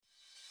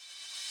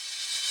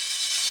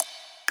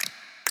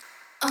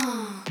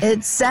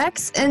It's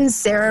Sex and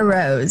Sarah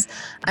Rose.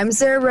 I'm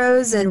Sarah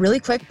Rose, and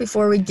really quick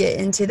before we get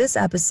into this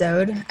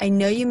episode, I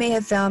know you may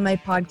have found my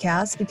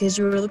podcast because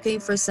you were looking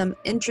for some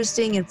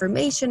interesting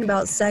information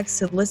about sex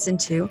to listen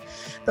to,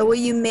 but what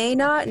you may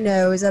not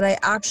know is that I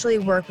actually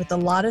work with a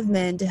lot of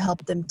men to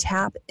help them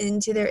tap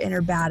into their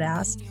inner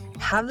badass,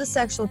 have the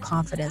sexual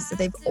confidence that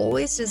they've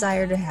always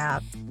desired to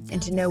have,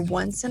 and to know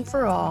once and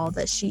for all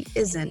that she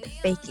isn't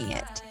faking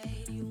it.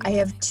 I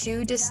have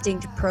two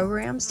distinct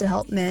programs to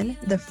help men.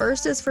 The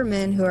first is for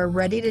men who are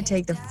ready to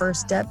take the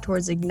first step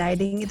towards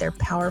igniting their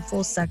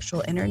powerful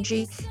sexual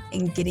energy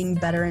and getting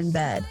better in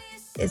bed.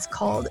 It's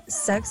called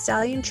Sex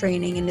Stallion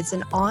Training, and it's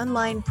an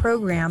online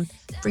program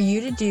for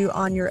you to do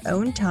on your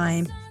own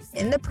time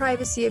in the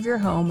privacy of your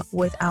home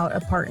without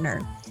a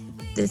partner.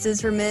 This is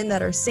for men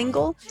that are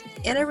single,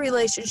 in a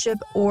relationship,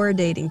 or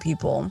dating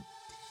people.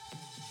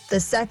 The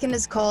second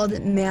is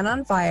called Man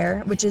on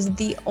Fire, which is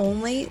the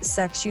only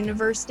sex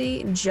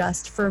university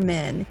just for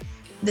men.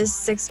 This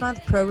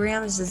 6-month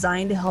program is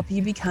designed to help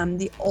you become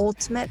the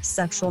ultimate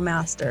sexual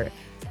master.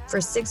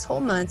 For 6 whole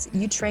months,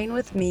 you train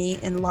with me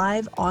in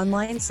live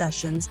online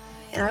sessions,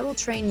 and I will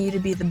train you to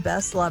be the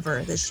best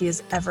lover that she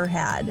has ever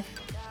had.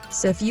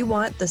 So if you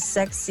want the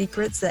sex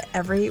secrets that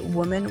every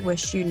woman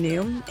wished you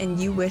knew, and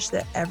you wish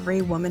that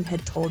every woman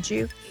had told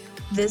you,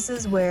 this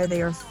is where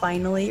they are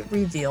finally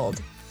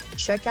revealed.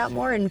 Check out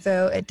more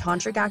info at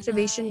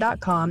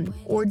tantricactivation.com,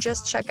 or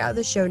just check out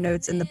the show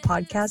notes in the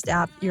podcast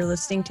app you're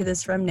listening to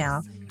this from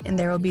now, and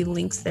there will be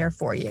links there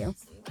for you.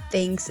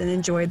 Thanks and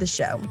enjoy the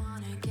show.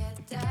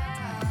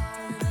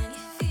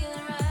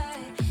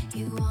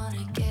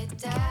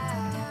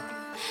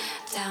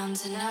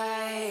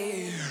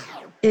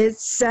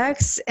 It's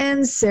Sex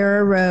and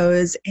Sarah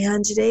Rose,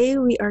 and today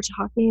we are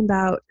talking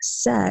about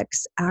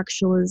sex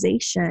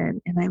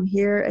actualization, and I'm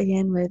here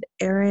again with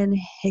Erin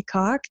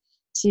Hickok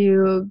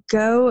to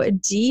go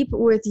deep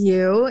with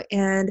you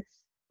and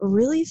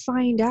really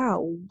find out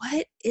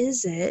what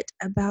is it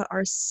about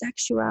our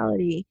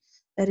sexuality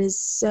that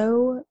is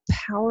so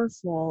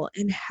powerful,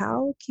 and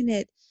how can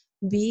it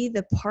be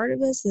the part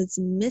of us that's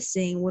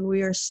missing when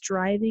we are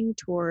striving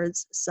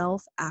towards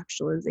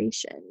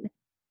self-actualization.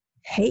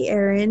 Hey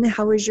Erin,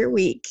 how was your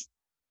week?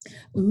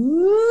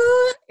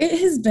 Ooh, it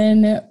has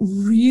been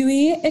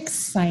really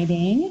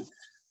exciting.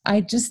 I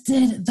just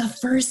did the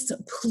first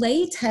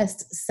play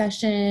test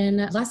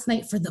session last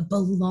night for the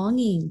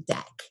belonging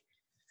deck.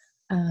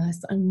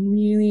 So I'm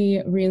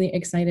really, really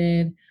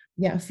excited.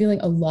 Yeah, feeling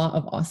a lot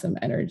of awesome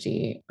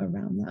energy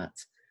around that.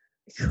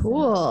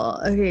 Cool.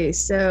 Okay,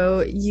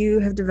 so you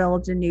have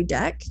developed a new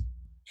deck?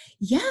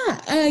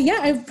 Yeah,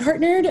 I've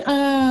partnered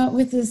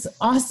with this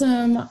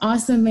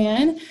awesome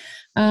man.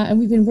 And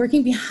we've been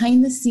working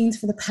behind the scenes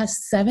for the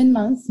past 7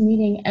 months,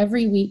 meeting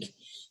every week.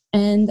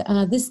 And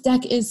this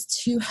deck is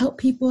to help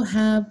people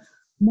have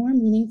more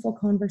meaningful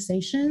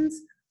conversations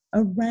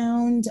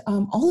around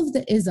all of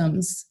the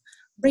isms,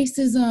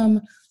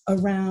 racism,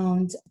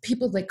 around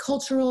people's like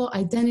cultural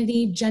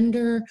identity,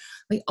 gender,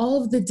 like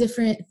all of the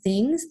different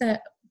things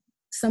that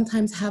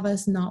sometimes have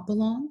us not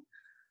belong.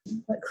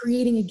 But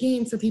creating a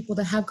game for people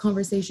to have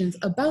conversations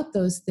about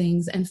those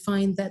things and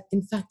find that,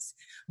 in fact,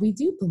 we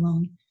do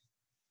belong.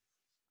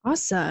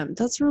 Awesome.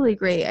 That's really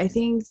great. I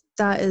think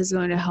that is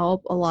going to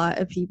help a lot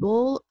of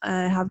people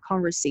have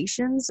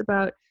conversations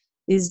about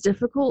these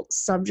difficult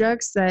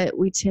subjects that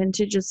we tend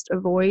to just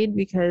avoid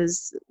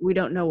because we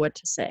don't know what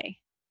to say.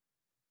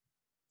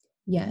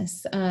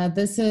 Yes,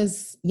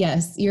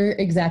 yes, you're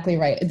exactly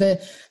right.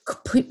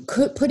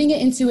 Putting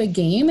it into a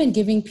game and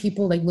giving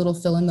people like little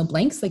fill in the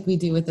blanks like we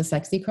do with the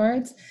sexy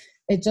cards,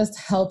 it just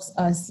helps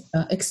us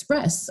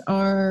express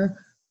our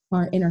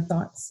inner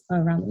thoughts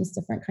around these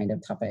different kind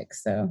of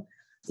topics. So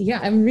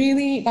yeah,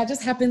 that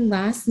just happened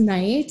last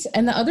night.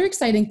 And the other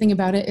exciting thing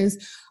about it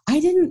is I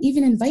didn't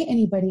even invite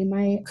anybody.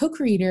 My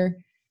co-creator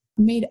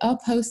made a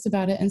post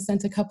about it and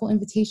sent a couple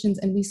invitations,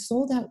 and we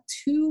sold out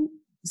 2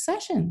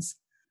 sessions.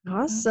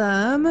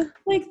 Awesome.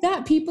 Like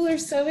that. People are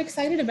so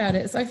excited about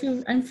it. So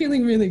I'm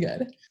feeling really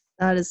good.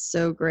 That is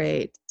so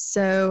great.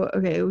 So,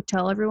 okay,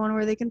 tell everyone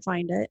where they can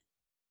find it.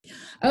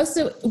 Oh,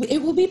 so it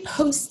will be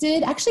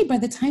posted, actually by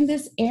the time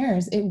this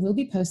airs, it will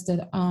be posted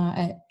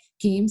at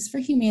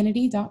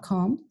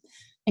gamesforhumanity.com.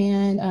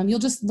 And you'll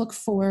just look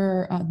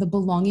for the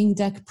Belonging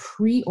Deck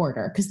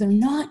pre-order because they're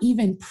not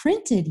even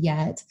printed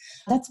yet.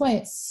 That's why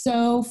it's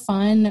so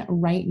fun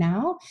right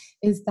now,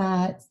 is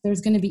that there's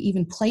going to be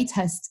even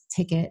playtest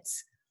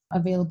tickets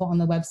available on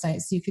the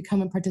website. So you could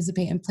come and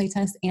participate in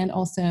playtest and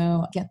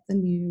also get the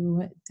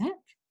new deck.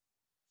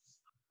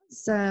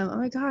 So, oh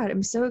my God,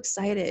 I'm so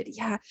excited.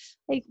 Yeah.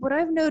 Like what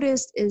I've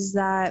noticed is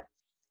that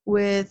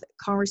with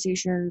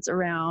conversations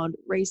around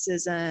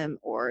racism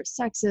or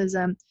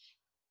sexism,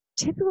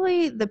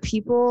 typically the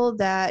people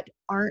that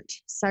aren't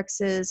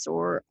sexist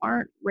or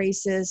aren't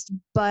racist,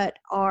 but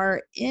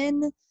are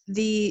in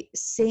the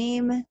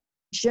same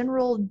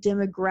general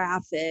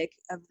demographic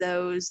of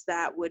those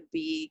that would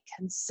be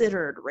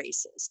considered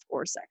racist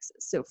or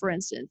sexist. So for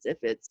instance, if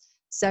it's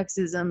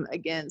sexism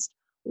against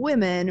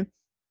women,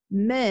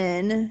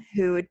 men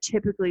who would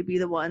typically be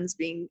the ones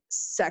being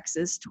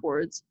sexist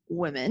towards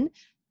women.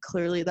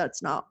 Clearly,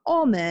 that's not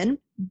all men,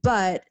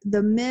 but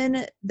the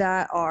men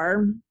that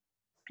are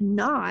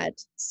not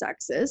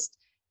sexist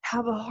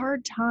have a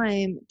hard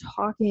time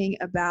talking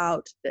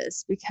about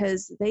this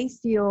because they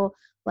feel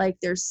like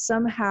there's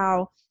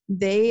somehow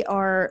they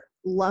are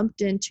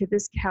lumped into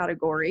this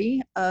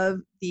category of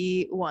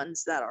the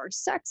ones that are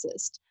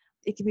sexist.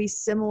 It can be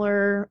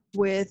similar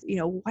with,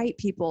 white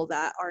people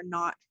that are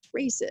not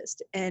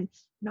racist and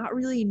not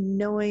really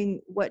knowing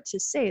what to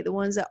say. The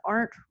ones that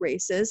aren't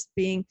racist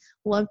being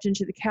lumped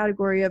into the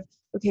category of,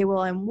 okay,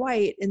 well, I'm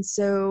white, and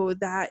so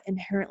that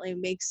inherently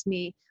makes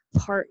me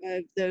part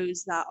of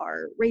those that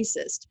are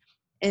racist.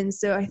 And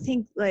so I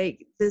think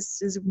like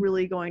this is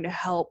really going to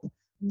help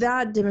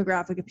that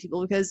demographic of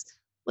people because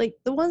like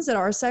the ones that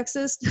are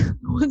sexist, the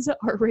ones that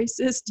are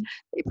racist,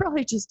 they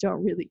probably just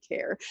don't really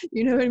care.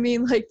 You know what I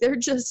mean? Like they're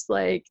just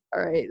like,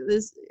 all right,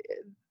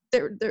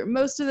 they're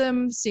most of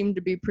them seem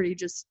to be pretty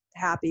just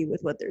happy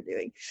with what they're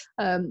doing.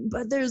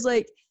 But there's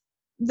like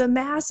the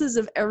masses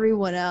of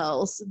everyone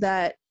else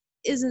that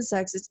isn't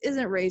sexist,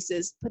 isn't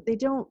racist, but they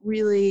don't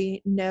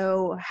really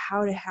know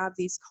how to have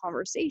these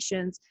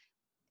conversations.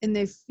 And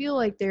they feel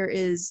like there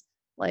is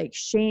like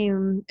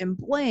shame and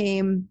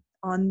blame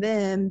on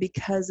them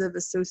because of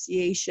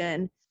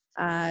association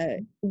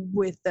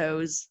with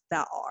those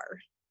that are.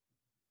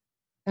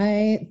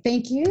 I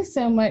thank you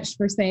so much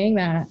for saying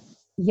that.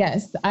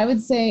 Yes, I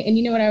would say, and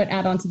you know what I would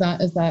add on to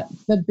that is that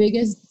the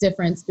biggest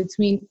difference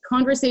between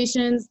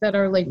conversations that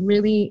are like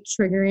really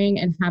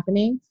triggering and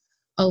happening,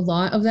 a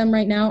lot of them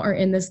right now are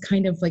in this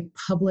kind of like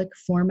public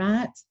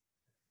format,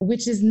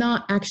 which is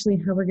not actually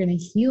how we're going to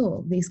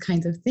heal these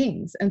kinds of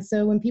things. And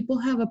so when people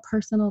have a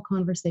personal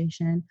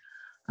conversation,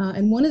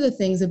 and one of the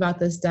things about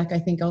this deck I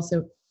think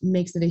also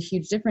makes it a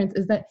huge difference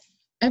is that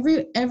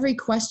every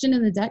question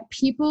in the deck,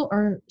 people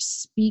are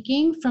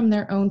speaking from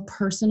their own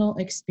personal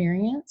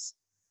experience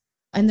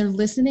and they're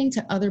listening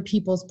to other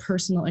people's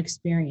personal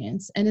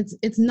experience. And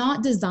it's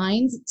not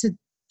designed to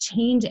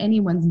change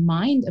anyone's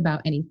mind about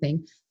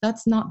anything.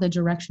 That's not the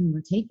direction we're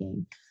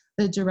taking.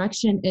 The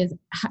direction is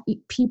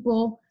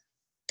people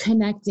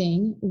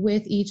connecting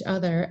with each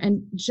other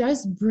and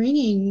just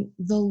bringing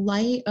the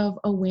light of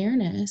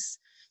awareness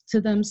to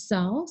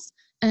themselves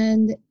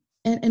and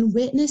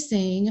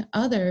witnessing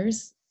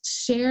others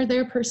share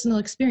their personal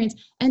experience,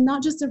 and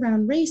not just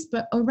around race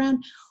but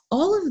around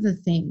all of the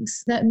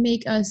things that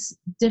make us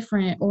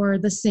different or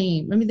the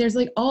same. I mean, there's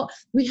like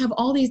we have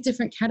all these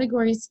different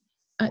categories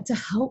to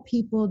help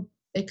people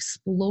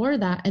explore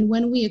that. And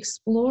when we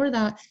explore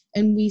that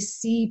and we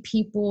see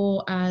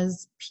people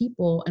as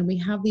people and we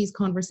have these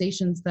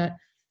conversations that,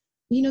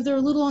 they're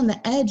a little on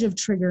the edge of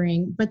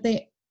triggering, but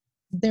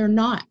they're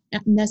not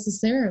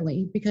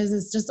necessarily, because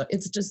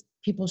it's just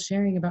people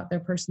sharing about their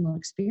personal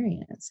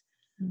experience.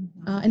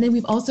 Mm-hmm. And then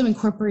we've also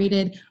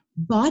incorporated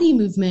body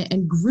movement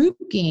and group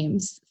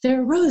games.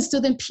 Sarah Rose, so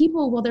then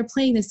people, while they're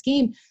playing this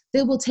game,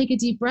 they will take a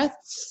deep breath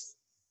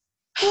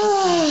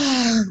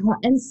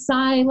and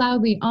sigh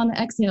loudly on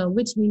the exhale,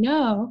 which we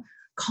know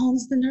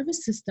calms the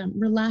nervous system,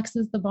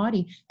 relaxes the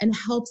body, and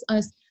helps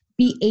us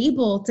be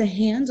able to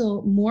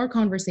handle more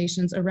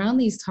conversations around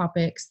these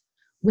topics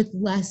with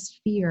less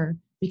fear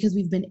because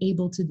we've been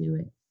able to do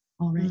it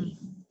already.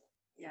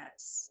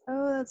 Yes.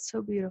 Oh, that's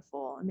so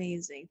beautiful.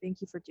 Amazing.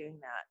 Thank you for doing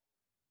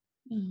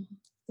that. Oh,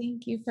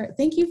 thank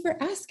you for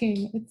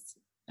asking. It's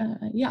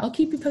I'll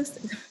keep you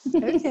posted.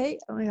 Okay.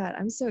 Oh my God.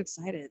 I'm so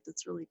excited.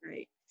 That's really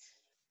great.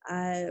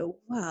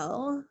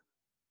 Well,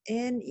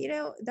 and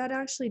that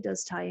actually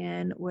does tie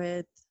in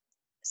with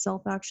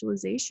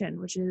self-actualization,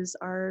 which is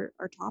our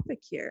topic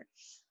here.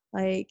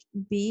 Like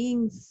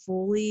being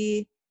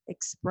fully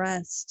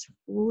expressed,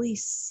 fully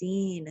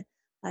seen,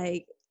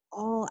 like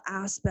all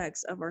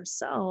aspects of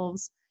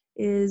ourselves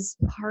is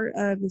part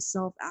of the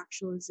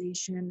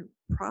self-actualization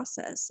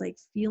process. Like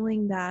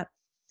feeling that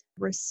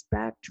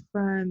respect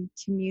from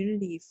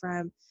community,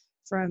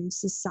 from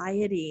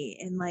society,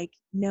 and like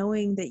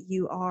knowing that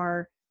you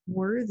are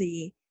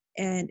worthy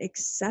and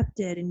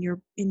accepted and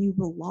you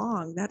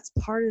belong. That's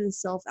part of the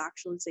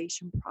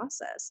self-actualization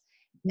process.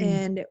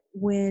 And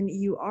when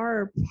you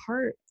are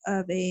part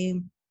of a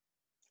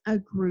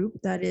group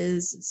that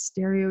is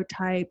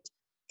stereotyped,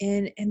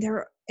 and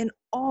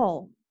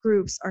all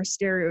groups are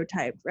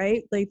stereotyped,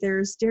 right? Like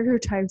there's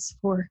stereotypes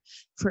for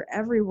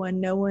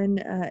everyone. No one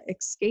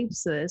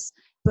escapes this,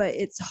 but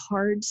it's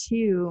hard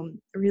to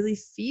really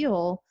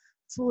feel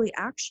fully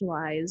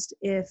actualized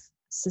if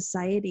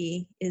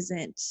society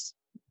isn't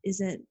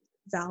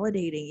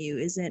validating you,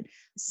 isn't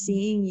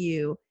seeing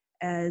you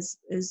as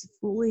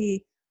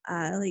fully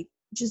like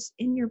just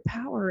in your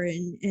power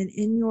and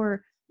in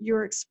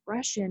your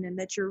expression, and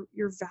that you're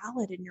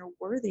valid and you're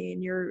worthy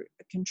and you're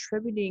a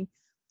contributing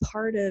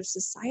part of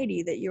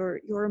society, that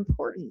you're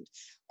important.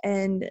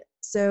 And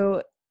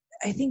so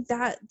I think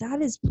that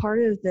is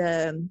part of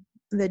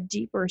the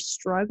deeper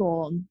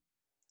struggle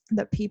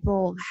that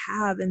people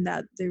have and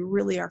that they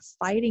really are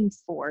fighting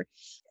for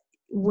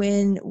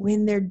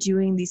when they're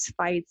doing these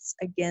fights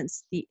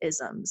against the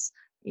isms.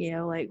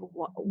 Like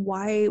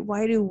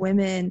why do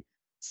women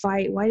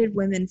fight? Why did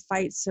women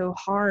fight so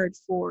hard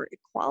for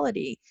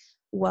equality?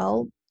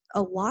 Well,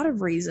 a lot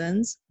of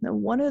reasons.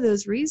 And one of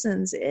those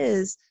reasons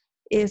is,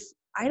 if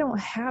I don't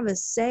have a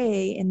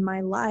say in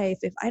my life,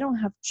 if I don't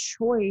have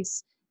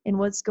choice in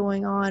what's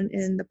going on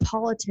in the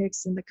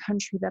politics in the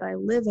country that I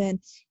live in,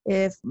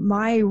 if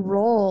my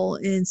role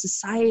in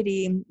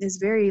society is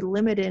very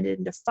limited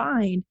and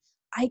defined,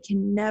 I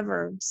can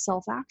never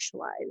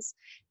self-actualize.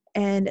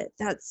 And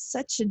that's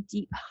such a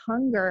deep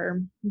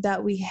hunger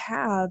that we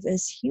have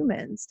as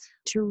humans,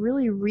 to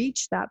really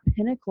reach that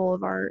pinnacle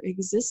of our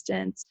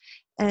existence,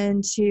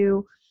 and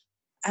to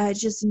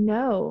just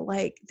know,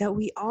 like, that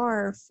we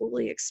are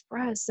fully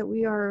expressed, that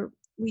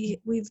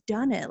we've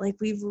done it, like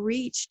we've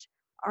reached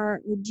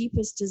our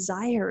deepest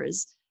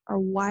desires, our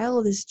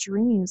wildest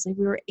dreams, like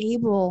we were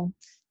able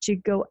to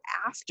go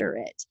after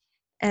it.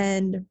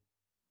 And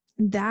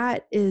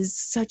that is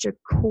such a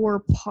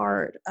core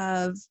part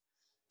of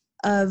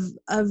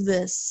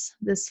this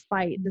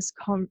fight, this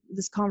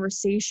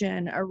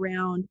conversation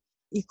around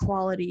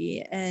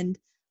equality, and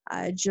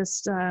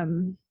just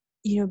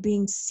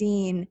being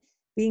seen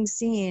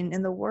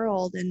in the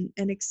world,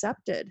 and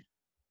accepted.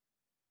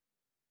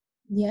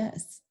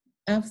 Yes,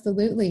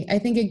 absolutely. I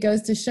think it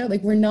goes to show,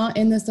 like, we're not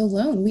in this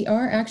alone. We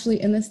are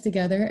actually in this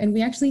together, and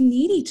we actually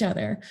need each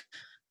other.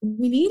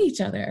 We need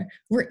each other.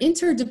 We're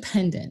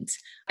interdependent.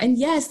 And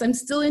yes, I'm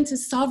still into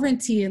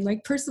sovereignty and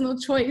like personal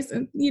choice,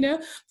 and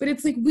but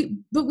it's like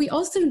we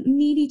also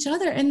need each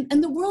other, and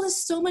the world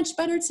is so much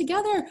better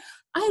together.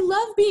 I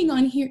love being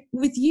on here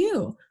with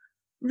you,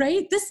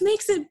 right? This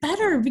makes it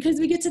better because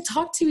we get to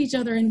talk to each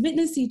other and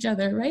witness each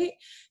other, right?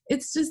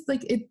 It's just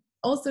like, it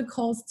also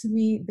calls to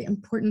me the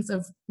importance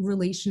of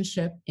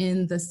relationship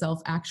in the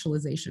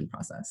self-actualization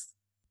process.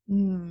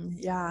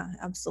 Yeah,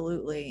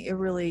 absolutely. It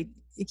really,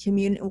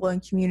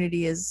 and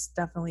community is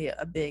definitely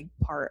a big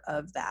part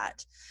of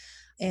that.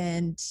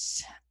 And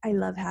I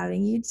love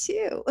having you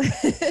too.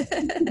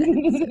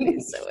 It's gonna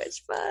be so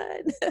much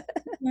fun.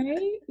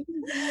 Right?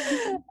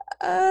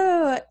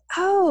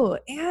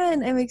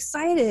 And I'm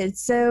excited.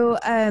 So,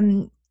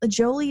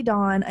 Jolie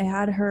Dawn, I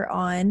had her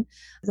on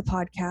the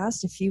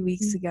podcast a few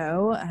weeks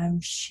ago.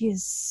 She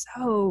is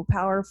so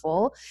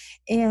powerful,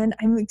 and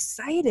I'm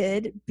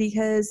excited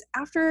because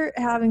after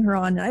having her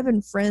on, and I've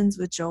been friends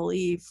with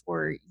Jolie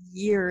for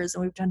years,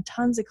 and we've done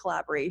tons of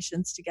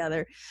collaborations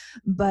together,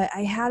 but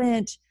I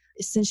hadn't,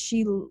 since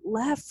she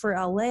left for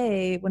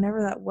LA,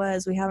 whenever that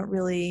was, we haven't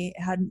really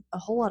had a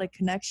whole lot of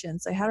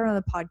connections. I had her on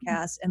the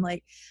podcast, and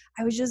like,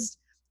 I was just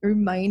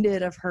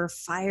reminded of her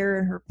fire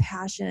and her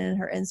passion and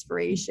her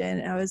inspiration.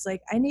 And I was like,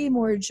 I need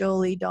more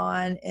Jolie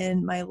Dawn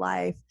in my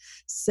life.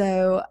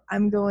 So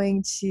I'm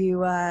going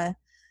to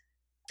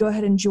go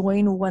ahead and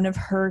join one of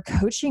her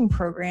coaching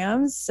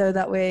programs, so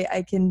that way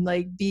I can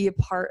like be a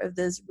part of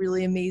this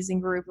really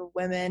amazing group of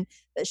women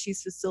that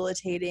she's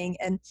facilitating.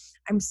 And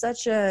I'm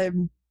such a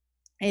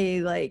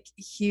like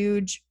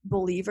huge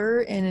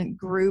believer in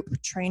group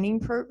training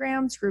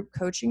programs, group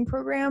coaching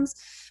programs,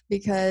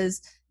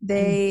 because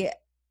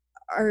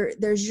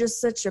there's just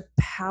such a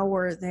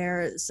power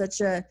there, such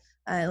a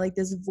like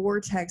this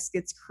vortex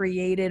gets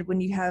created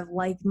when you have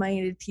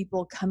like-minded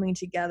people coming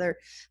together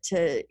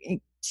to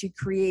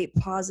create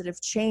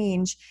positive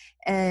change.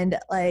 And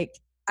like,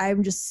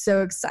 I'm just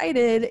so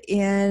excited,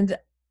 and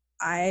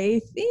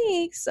I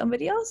think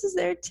somebody else is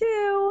there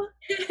too.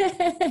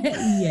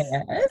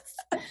 Yes.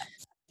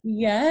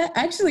 Yeah,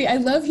 actually, I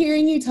love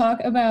hearing you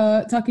talking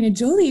to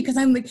Jolie, because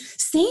I'm like,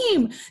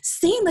 same.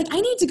 Like, I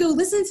need to go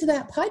listen to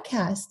that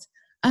podcast.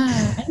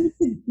 I need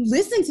to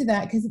listen to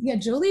that, because yeah,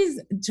 Jolie's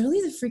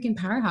a freaking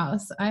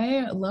powerhouse.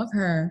 I love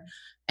her,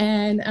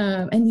 and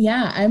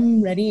yeah,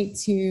 I'm ready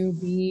to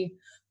be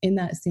in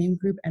that same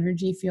group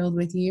energy field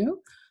with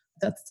you.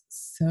 That's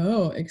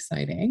so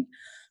exciting.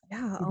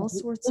 Yeah, all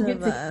sorts We'll of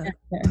get to connect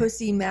there.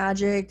 pussy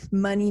magic,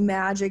 money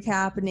magic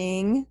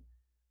happening.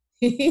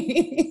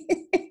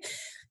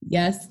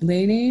 Yes,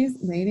 ladies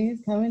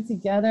coming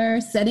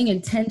together, setting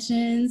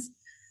intentions,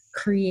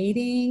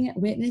 creating,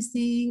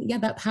 witnessing. Yeah,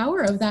 that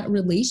power of that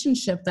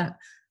relationship, that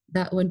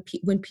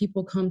when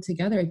people come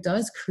together, it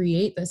does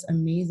create this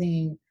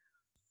amazing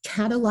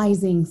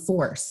catalyzing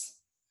force.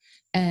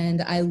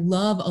 And I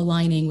love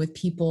aligning with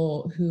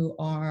people who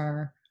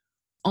are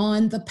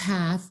on the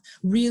path,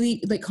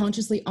 really like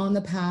consciously on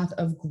the path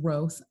of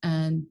growth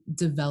and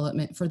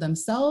development for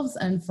themselves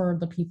and for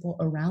the people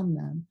around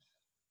them.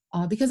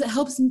 Because it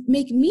helps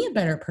make me a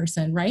better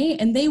person, right?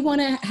 And they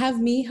want to have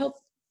me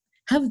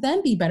have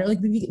them be better. Like,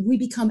 we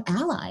become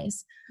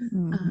allies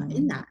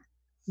in that.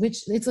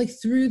 Which it's like,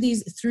 through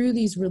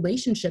these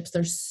relationships,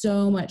 there's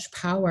so much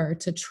power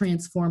to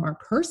transform our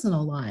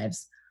personal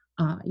lives,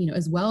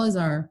 as well as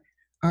our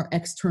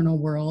external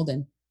world,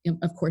 and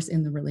of course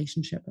in the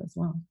relationship as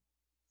well.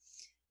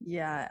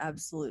 Yeah,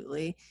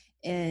 absolutely.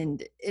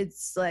 And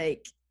it's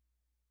like,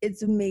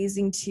 it's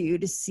amazing too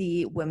to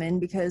see women,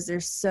 because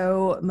there's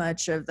so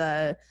much of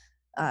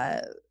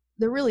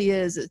there really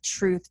is a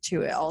truth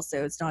to it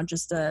also. It's not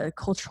just a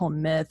cultural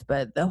myth,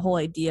 but the whole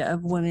idea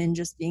of women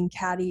just being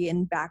catty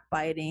and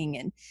backbiting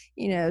and,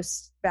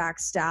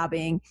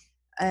 backstabbing.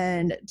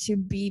 And to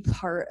be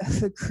part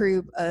of a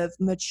group of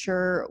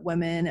mature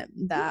women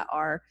that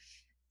are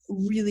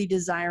really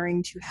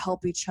desiring to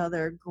help each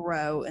other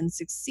grow and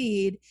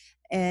succeed.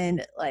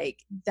 And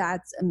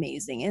that's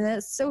amazing. And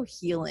that's so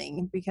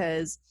healing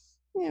because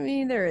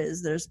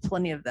there's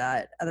plenty of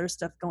that other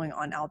stuff going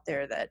on out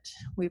there that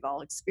we've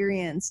all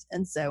experienced.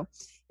 And so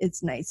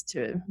it's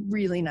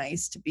really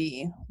nice to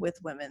be with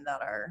women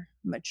that are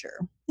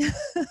mature.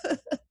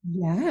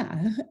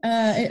 Yeah.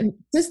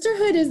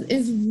 Sisterhood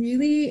is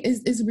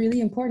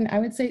really important. I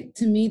would say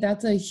to me,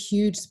 that's a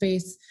huge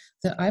space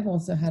that I've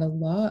also had a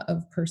lot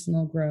of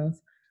personal growth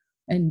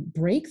and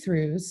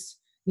breakthroughs,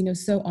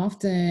 so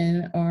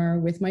often are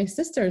with my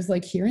sisters,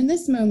 like here in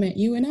this moment,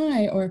 you and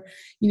I, or,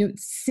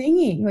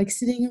 singing, like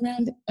sitting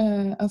around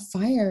a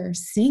fire,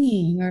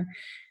 singing, or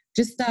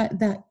just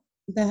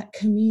that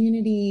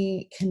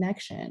community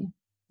connection.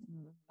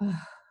 Oh,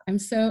 I'm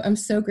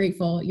so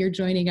grateful you're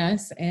joining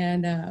us,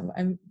 and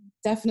I'm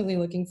definitely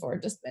looking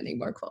forward to spending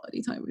more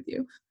quality time with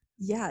you.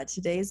 Yeah,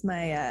 today's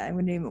I'm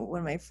going to do one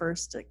of my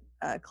first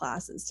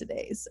classes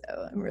today, so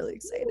I'm really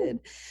excited.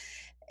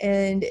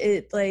 And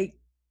it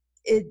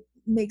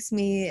makes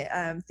me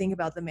think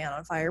about the Man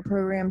on Fire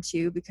program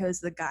too, because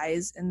the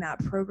guys in that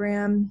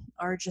program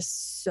are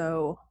just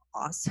so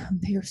awesome.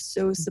 They are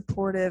so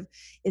supportive.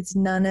 It's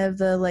none of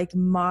the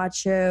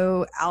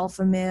macho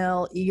alpha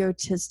male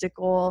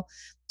egotistical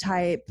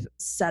type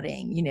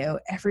setting.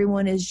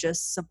 Everyone is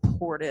just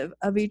supportive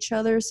of each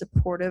other's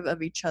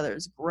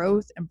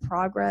growth and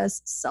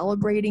progress,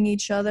 celebrating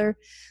each other.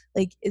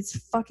 It's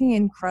fucking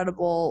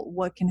incredible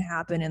what can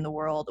happen in the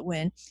world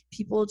when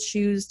people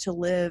choose to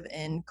live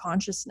in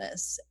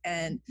consciousness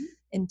and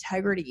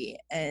integrity.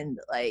 And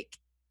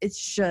it's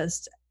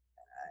just,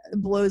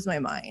 it blows my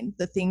mind,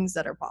 the things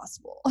that are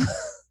possible.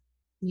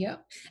 Yeah.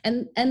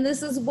 And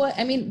this is what,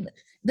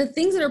 the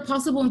things that are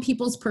possible in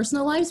people's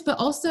personal lives, but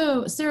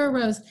also, Sarah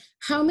Rose,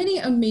 how many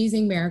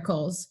amazing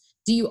miracles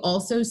do you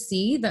also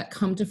see that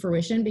come to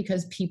fruition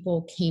because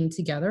people came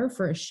together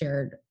for a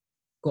shared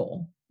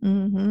goal?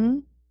 Mm-hmm.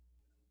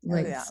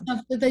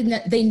 Stuff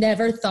that they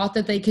never thought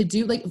that they could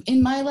do. Like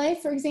in my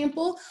life, for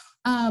example,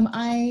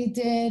 I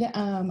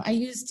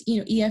used,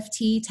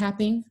 EFT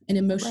tapping and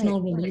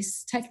emotional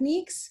release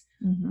techniques.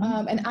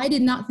 Mm-hmm. And I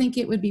did not think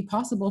it would be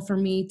possible for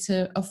me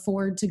to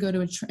afford to go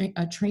to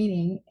a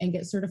training and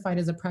get certified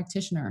as a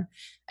practitioner.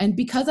 And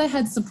because I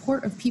had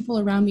support of people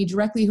around me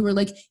directly who were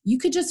like, you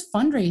could just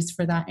fundraise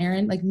for that,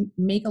 Erin,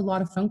 make a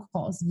lot of phone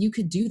calls. You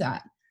could do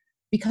that.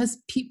 Because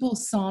people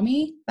saw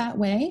me that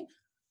way,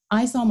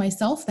 I saw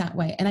myself that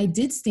way. And I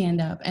did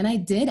stand up and I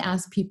did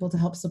ask people to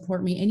help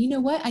support me. And you know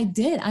what? I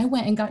did. I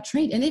went and got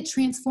trained and it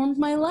transformed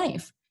my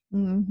life.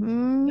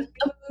 Mm-hmm.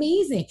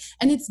 Amazing.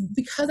 And it's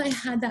because I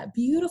had that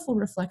beautiful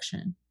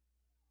reflection.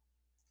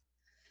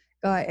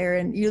 God,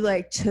 Erin,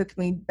 you took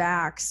me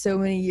back so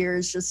many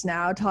years just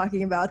now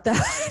talking about that.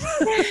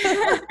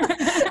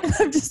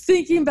 I'm just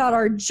thinking about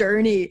our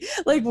journey,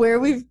 where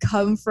we've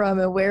come from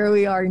and where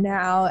we are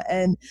now.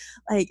 And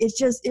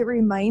it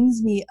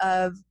reminds me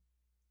of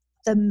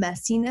the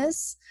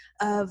messiness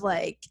of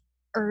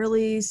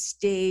early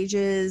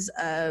stages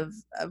of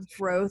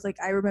growth.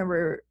 I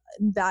remember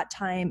that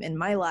time in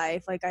my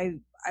life,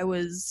 I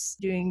was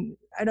doing,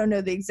 I don't know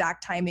the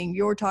exact timing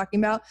you're talking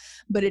about,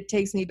 but it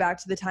takes me back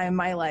to the time in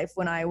my life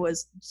when I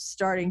was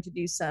starting to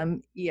do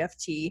some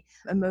EFT,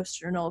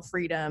 emotional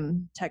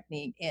freedom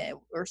technique,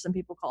 or some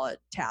people call it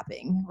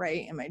tapping,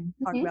 right? Am I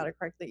talking about it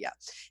correctly? Yeah.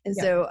 And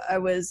so I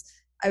was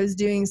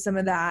doing some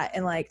of that,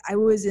 and I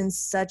was in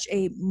such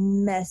a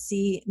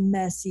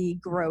messy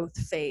growth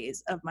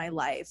phase of my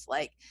life.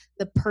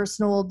 The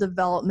personal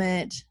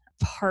development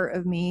part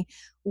of me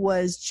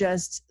was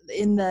just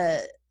in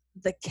the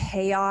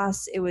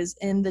chaos. It was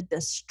in the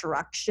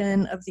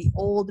destruction of the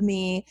old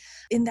me.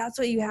 And that's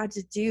what you had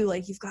to do.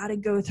 You've got to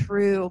go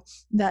through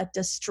that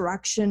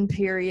destruction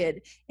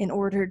period in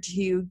order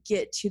to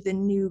get to the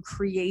new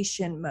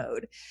creation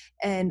mode.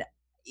 And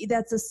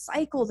that's a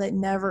cycle that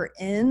never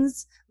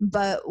ends.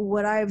 But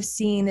what I've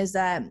seen is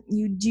that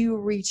you do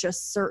reach a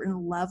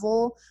certain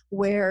level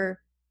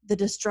where the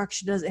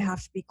destruction doesn't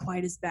have to be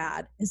quite as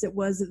bad as it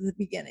was at the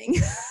beginning.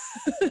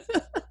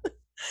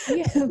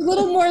 Yeah, a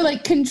little more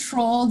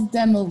controlled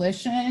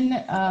demolition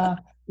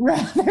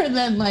rather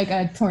than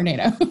a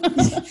tornado.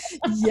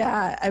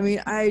 Yeah,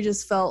 I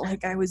just felt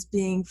like I was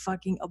being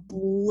fucking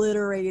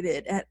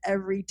obliterated at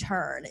every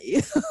turn.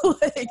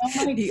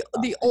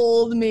 The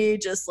old me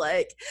just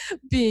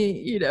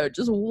being,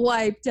 just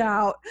wiped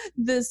out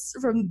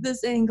from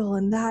this angle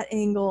and that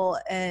angle,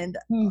 and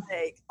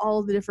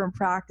all the different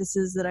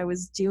practices that I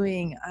was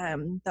doing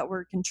that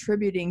were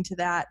contributing to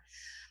that.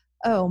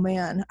 Oh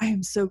man, I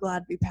am so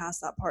glad we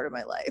passed that part of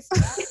my life.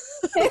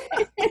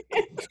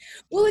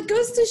 Well, it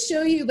goes to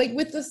show you,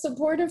 with the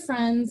support of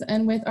friends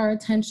and with our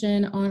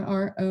attention on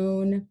our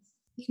own,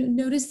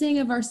 noticing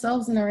of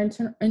ourselves in our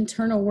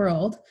internal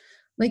world,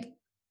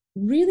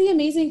 really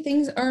amazing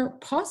things are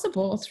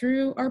possible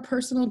through our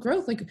personal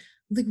growth. Like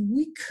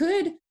we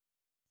could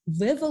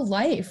live a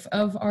life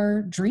of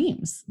our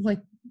dreams. Like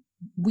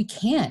we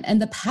can,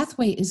 and the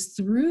pathway is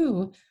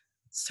through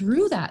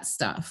that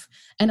stuff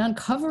and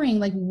uncovering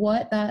like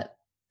what that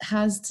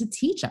has to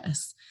teach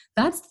us.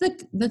 That's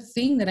the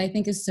thing that I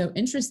think is so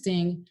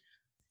interesting,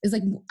 is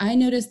like I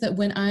noticed that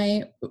when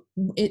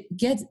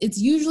it's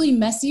usually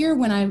messier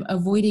when I'm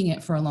avoiding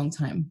it for a long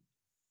time.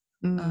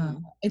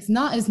 It's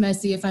not as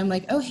messy if I'm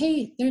like, oh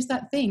hey, there's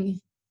that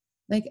thing.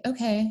 Like,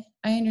 okay,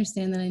 I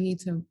understand that I need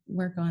to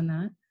work on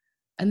that.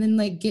 And then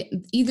like get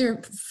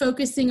either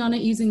focusing on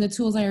it using the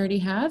tools I already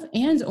have,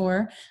 and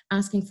or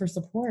asking for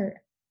support,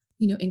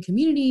 in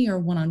community or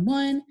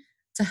one-on-one,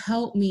 to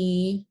help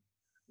me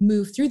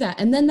move through that.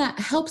 And then that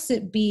helps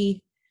it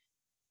be,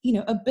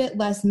 a bit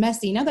less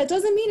messy. Now that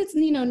doesn't mean it's,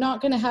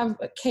 not going to have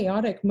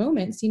chaotic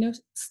moments.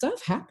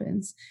 Stuff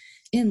happens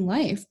in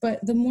life, but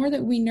the more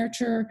that we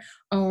nurture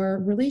our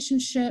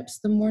relationships,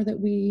 the more that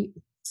we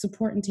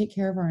support and take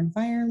care of our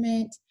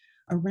environment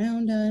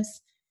around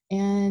us,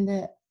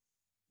 and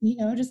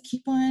just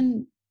keep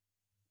on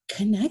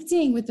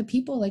connecting with the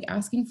people, like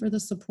asking for the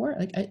support.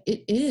 Like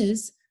it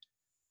is,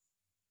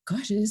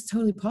 gosh, it is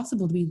totally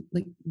possible to be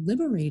like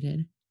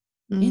liberated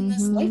in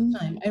this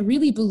lifetime. I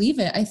really believe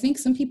it. I think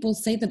some people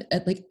say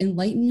that like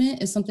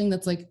enlightenment is something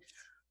that's like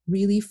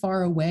really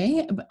far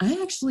away, but I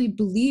actually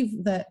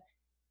believe that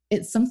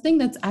it's something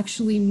that's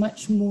actually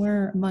much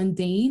more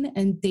mundane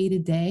and day to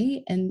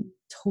day and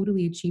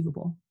totally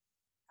achievable.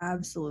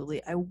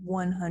 Absolutely. I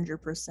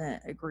 100%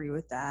 agree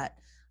with that.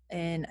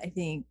 And I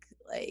think,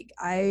 like,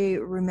 I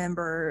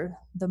remember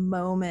the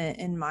moment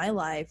in my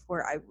life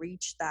where I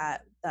reached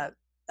that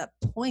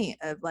point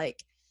of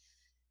like,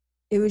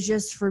 it was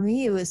just, for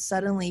me, it was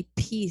suddenly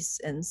peace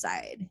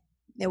inside.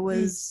 It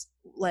was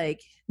like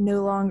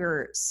no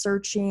longer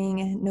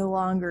searching, no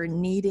longer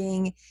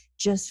needing,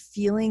 just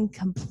feeling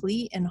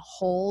complete and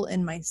whole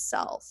in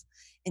myself.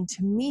 And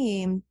to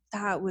me,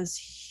 that was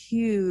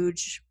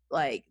huge.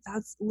 Like,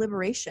 that's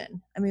liberation.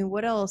 I mean,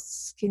 what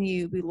else can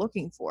you be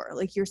looking for?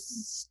 Like, you're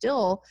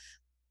still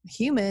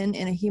human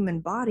in a human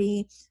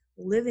body,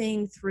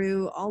 living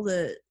through all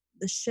the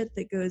shit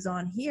that goes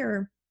on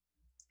here.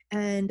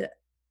 And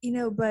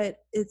but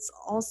it's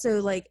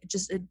also like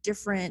just a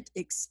different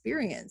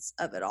experience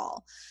of it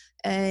all.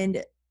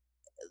 And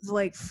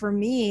like for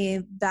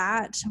me,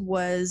 that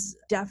was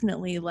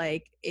definitely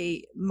like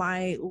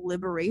my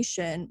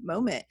liberation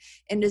moment.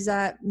 And does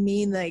that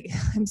mean like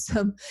I'm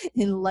some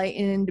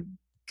enlightened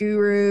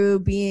guru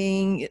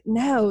being?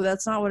 No,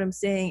 that's not what I'm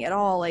saying at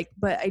all. Like,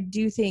 but I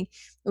do think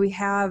we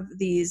have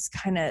these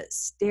kind of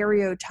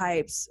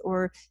stereotypes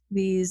or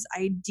these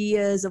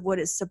ideas of what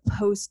it's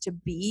supposed to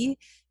be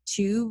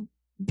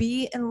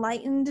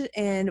enlightened,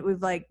 and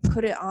we've like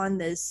put it on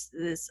this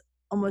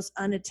almost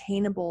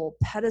unattainable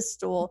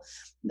pedestal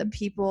that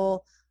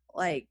people,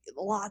 like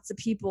lots of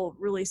people,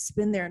 really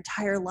spend their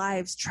entire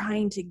lives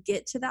trying to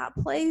get to that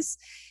place.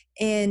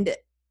 And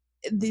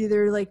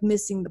they're like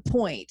missing the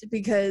point,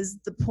 because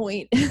the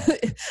point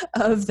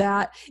of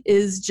that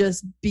is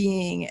just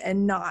being,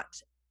 and not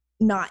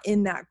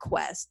in that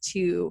quest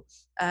to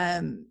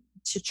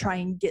try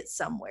and get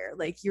somewhere.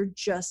 Like, you're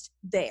just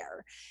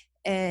there.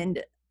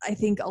 And I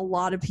think a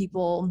lot of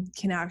people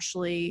can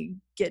actually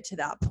get to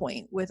that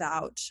point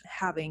without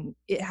having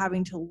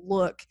to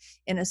look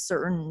in a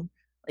certain,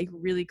 like,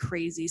 really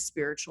crazy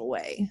spiritual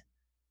way.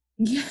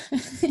 Yeah.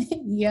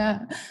 Yeah.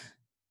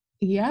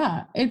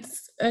 Yeah.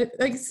 It's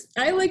like,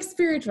 I like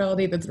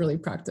spirituality that's really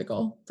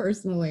practical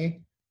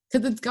personally,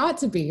 because it's got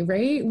to be,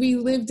 right? We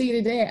live day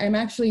to day. I'm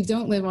actually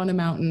don't live on a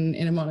mountain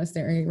in a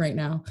monastery right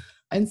now.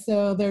 And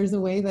so there's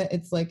a way that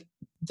it's like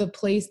the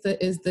place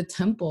that is the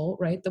temple,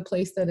 right? The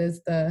place that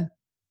is the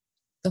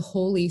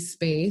holy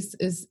space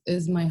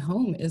is my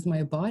home, is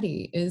my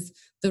body, is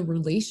the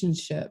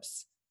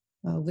relationships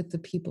with the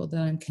people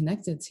that I'm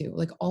connected to.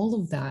 Like all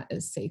of that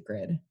is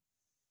sacred.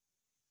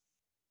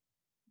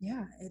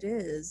 Yeah, it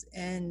is.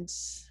 And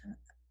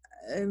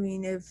I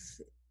mean, if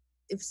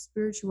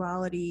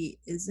spirituality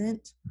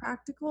isn't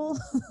practical,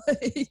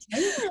 like,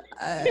 Right?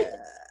 uh,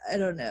 I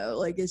don't know,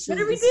 like, it's What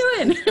just are we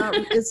doing?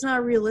 it's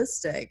not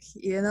realistic.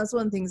 Yeah, and that's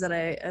one of the things that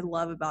I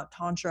love about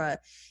Tantra,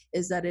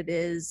 is that it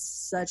is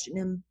such an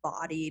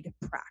embodied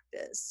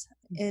practice.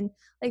 And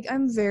like,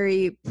 I'm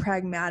very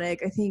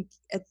pragmatic. I think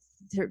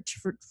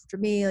for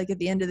me, like, at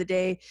the end of the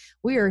day,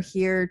 we are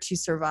here to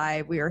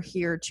survive. We are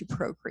here to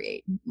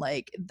procreate.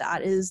 Like,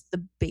 that is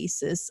the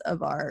basis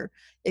of our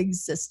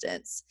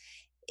existence.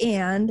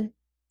 And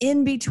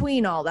in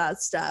between all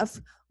that stuff,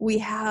 we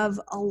have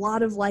a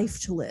lot of life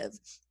to live.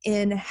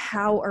 And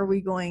how are we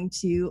going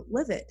to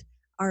live it?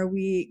 Are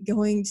we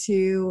going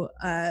to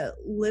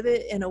live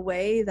it in a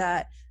way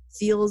that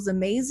feels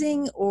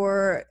amazing,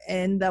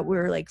 and that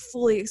we're like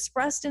fully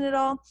expressed in it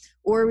all?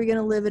 Or are we going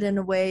to live it in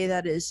a way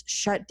that is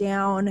shut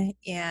down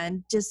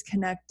and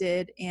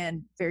disconnected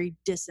and very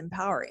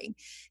disempowering?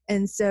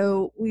 And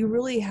so we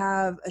really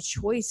have a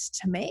choice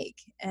to make.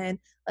 And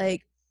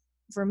like,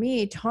 for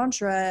me,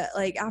 Tantra,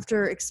 like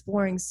after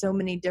exploring so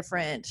many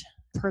different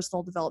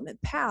personal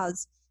development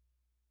paths,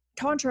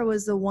 Tantra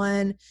was the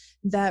one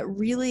that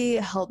really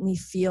helped me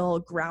feel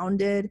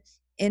grounded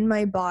in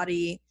my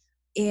body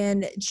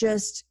and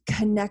just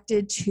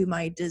connected to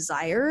my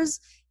desires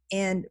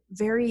and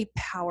very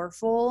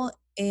powerful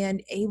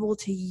and able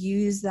to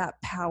use that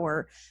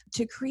power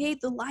to create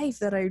the life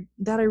that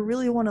I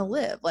really want to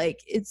live. Like,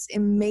 it's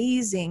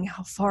amazing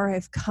how far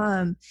I've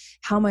come,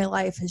 how my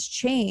life has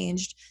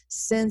changed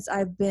since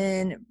I've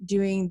been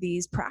doing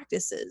these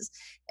practices.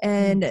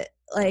 And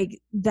like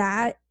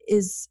that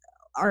is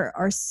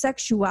our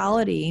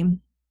sexuality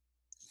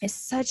is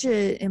such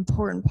an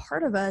important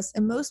part of us,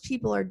 and most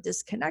people are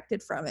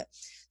disconnected from it.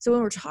 So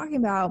when we're talking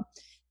about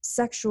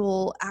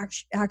sexual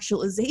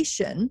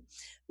actualization,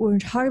 when we're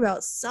talking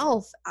about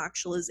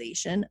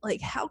self-actualization,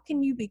 like how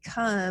can you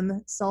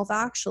become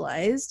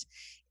self-actualized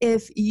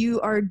if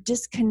you are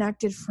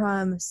disconnected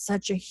from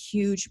such a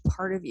huge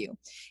part of you?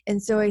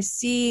 And so I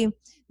see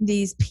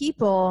these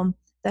people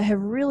that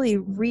have really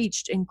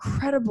reached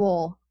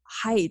incredible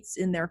heights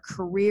in their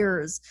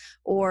careers,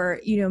 or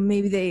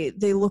maybe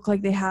they look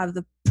like they have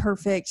the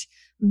perfect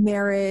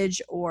marriage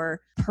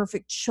or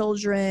perfect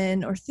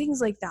children or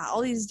things like that,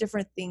 all these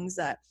different things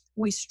that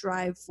we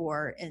strive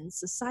for in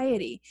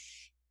society.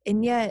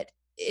 And yet,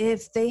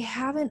 if they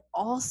haven't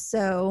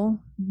also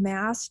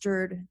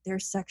mastered their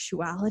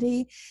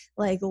sexuality,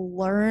 like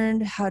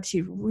learned how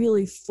to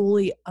really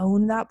fully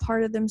own that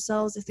part of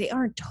themselves, if they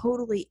aren't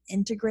totally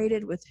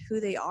integrated with who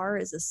they are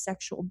as a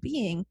sexual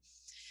being,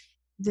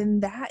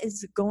 then that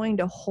is going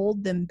to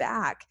hold them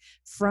back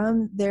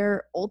from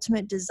their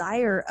ultimate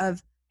desire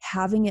of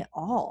having it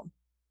all.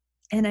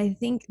 And I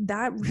think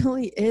that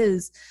really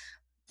is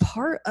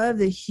part of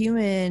the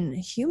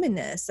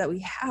humanness that we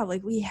have.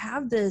 Like, we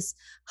have this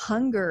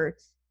hunger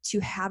to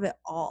have it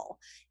all.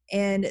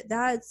 And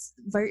that's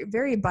very,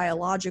 very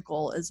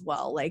biological as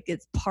well. Like,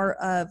 it's part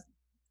of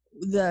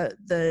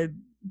the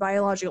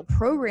biological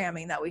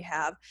programming that we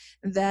have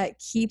that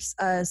keeps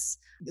us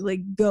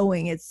like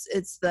going. It's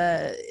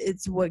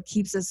what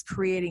keeps us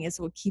creating. It's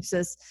what keeps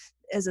us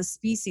as a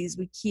species.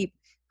 We keep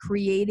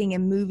creating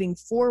and moving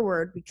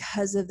forward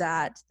because of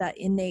that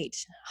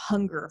innate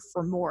hunger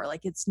for more.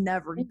 Like, it's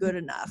never good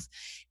enough.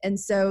 And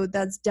so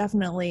that's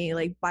definitely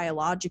like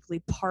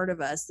biologically part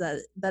of us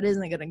that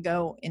isn't going to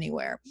go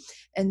anywhere.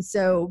 And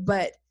so,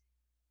 but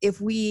if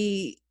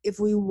we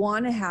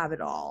want to have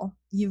it all,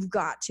 you've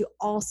got to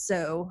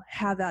also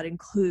have that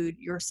include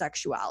your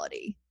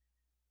sexuality.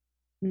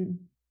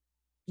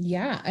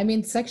 Yeah, I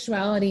mean,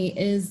 sexuality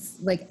is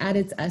like, at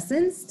its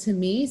essence, to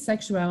me,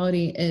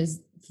 sexuality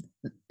is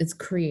it's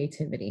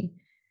creativity.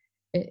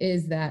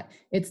 It's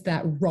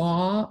that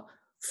raw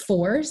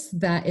force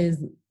that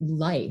is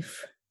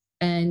life.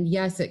 And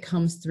yes, it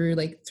comes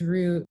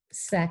through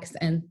sex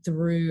and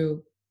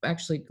through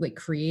actually like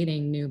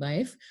creating new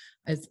life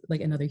as like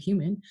another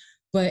human.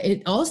 But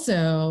it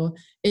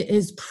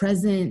is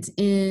present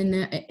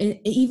in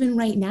even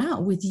right now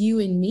with you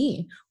and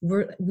me.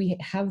 We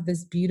have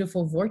this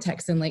beautiful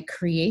vortex and like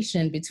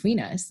creation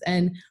between us,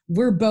 and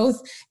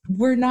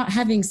we're not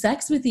having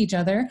sex with each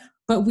other,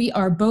 but we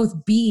are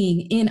both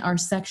being in our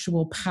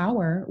sexual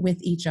power with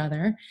each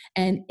other,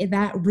 and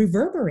that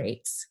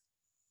reverberates.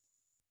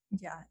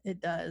 Yeah,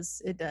 it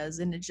does. It does.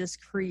 And it just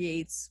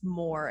creates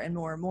more and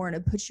more and more. And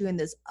it puts you in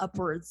this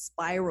upward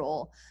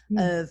spiral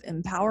of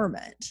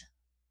empowerment.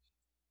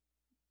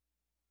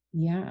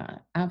 Yeah,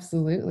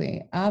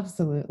 absolutely.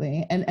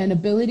 Absolutely. And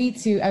ability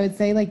to, I would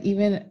say, like,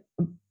 even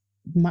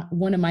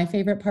one of my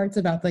favorite parts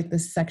about like the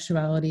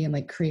sexuality and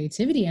like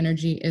creativity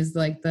energy is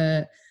like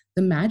the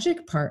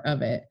magic part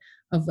of it,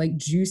 of like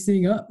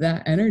juicing up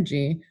that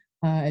energy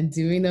and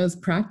doing those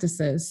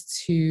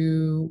practices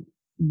to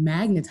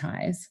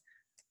magnetize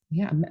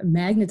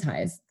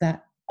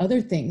that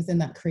other things in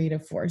that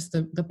creative force,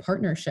 the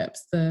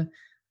partnerships, the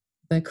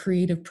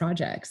creative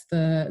projects,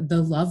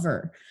 the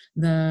lover,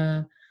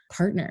 the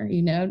partner,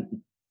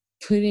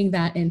 putting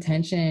that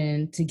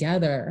intention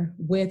together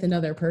with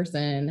another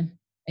person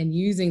and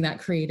using that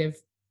creative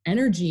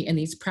energy in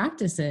these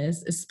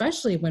practices,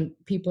 especially when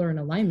people are in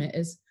alignment,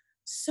 is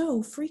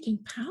so freaking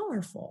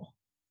powerful.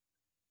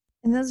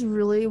 And that's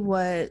really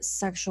what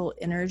sexual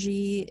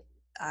energy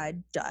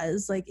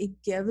does. Like, it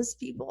gives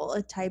people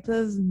a type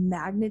of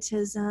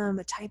magnetism,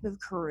 a type of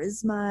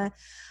charisma.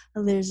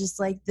 There's just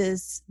like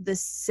this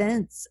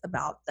sense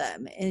about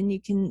them, and you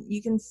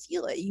can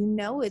feel it.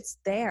 It's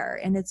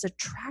there, and it's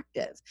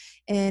attractive.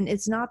 And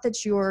it's not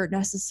that you're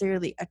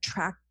necessarily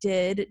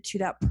attracted to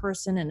that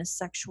person in a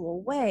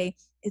sexual way.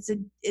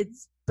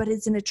 But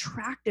it's an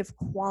attractive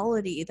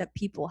quality that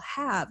people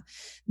have,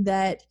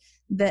 that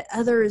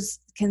others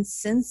can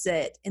sense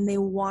it and they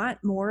want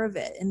more of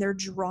it and they're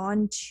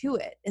drawn to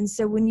it. And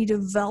so when you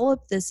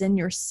develop this in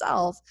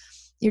yourself,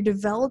 you're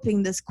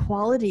developing this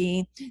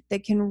quality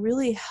that can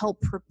really help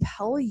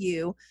propel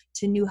you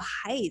to new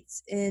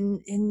heights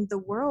in the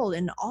world,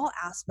 in all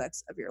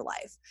aspects of your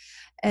life.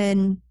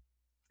 And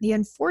The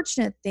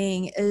unfortunate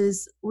thing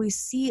is we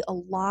see a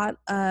lot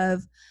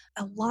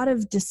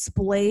of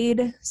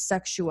displayed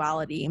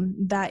sexuality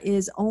that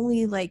is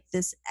only like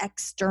this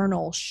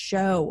external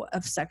show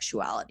of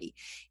sexuality,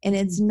 and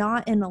it's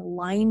not in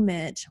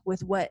alignment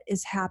with what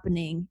is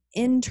happening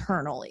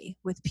internally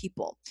with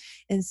people.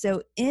 And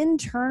so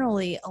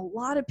internally, a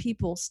lot of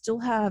people still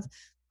have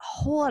a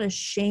whole lot of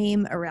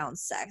shame around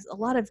sex, a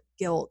lot of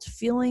guilt,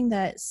 feeling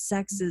that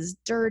sex is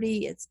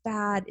dirty, it's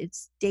bad,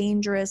 it's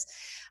dangerous,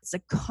 it's a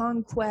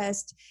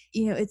conquest,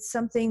 it's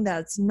something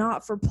that's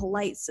not for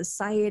polite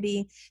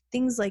society,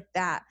 things like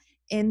that.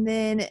 And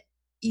then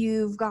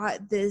you've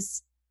got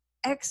this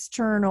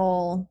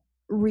external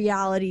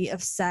reality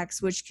of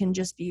sex, which can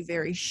just be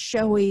very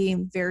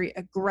showy, very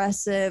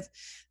aggressive,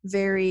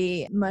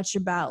 very much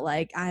about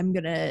like, I'm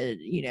gonna,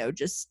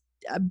 just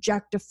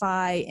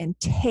objectify and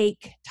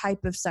take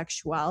type of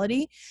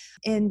sexuality.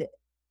 And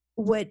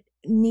what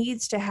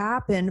needs to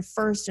happen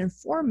first and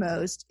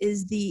foremost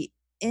is the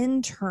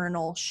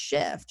internal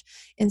shift.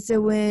 And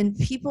so when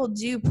people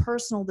do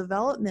personal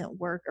development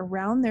work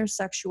around their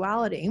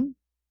sexuality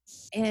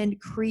and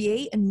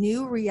create a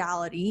new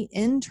reality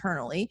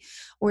internally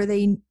where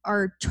they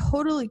are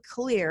totally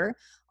clear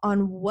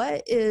on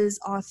what is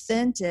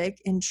authentic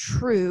and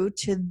true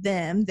to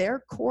them,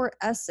 their core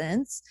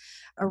essence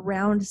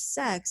around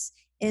sex,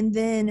 and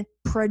then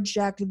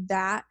project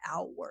that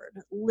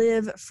outward,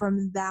 live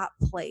from that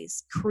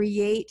place,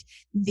 create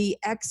the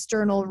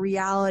external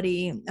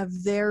reality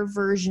of their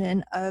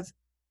version of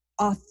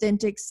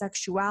authentic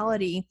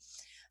sexuality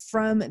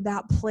from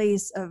that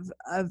place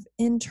of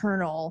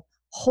internal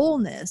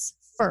wholeness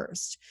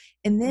first.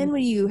 And then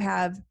when you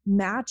have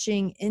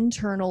matching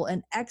internal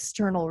and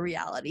external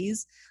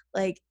realities,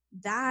 like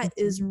that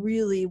is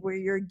really where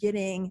you're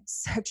getting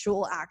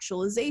sexual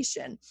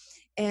actualization,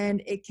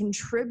 and it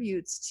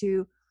contributes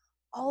to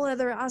all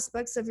other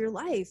aspects of your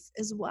life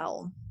as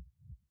well.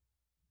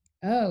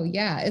 Oh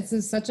yeah,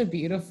 such a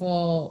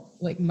beautiful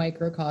like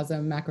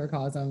microcosm,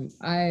 macrocosm.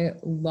 I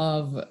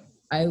love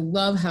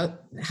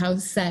how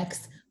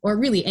sex or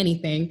really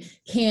anything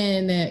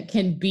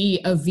can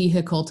be a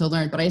vehicle to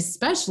learn, but I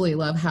especially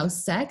love how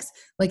sex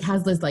like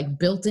has this like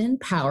built-in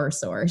power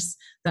source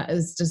that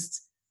is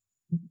just,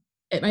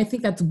 I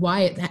think that's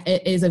why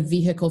it is a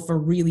vehicle for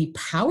really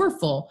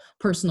powerful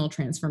personal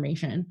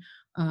transformation,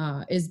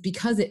 is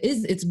because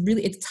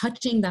it's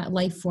touching that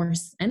life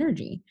force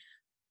energy.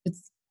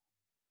 It's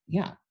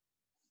yeah.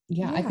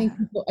 Yeah, I think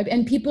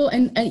Yeah. people,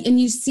 and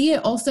you see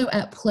it also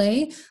at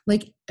play,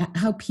 like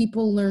how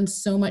people learn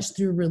so much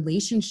through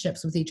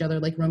relationships with each other,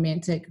 like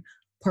romantic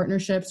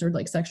partnerships or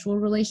like sexual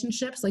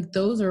relationships. Like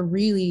those are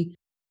really,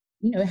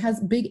 it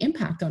has big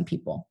impact on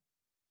people.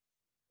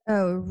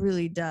 Oh, it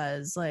really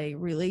does. Like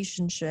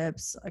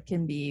relationships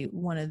can be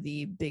one of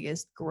the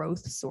biggest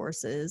growth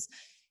sources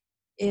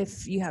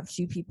if you have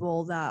two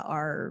people that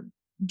are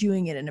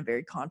doing it in a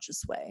very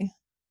conscious way.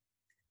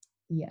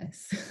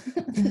 Yes,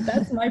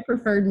 that's my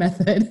preferred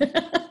method.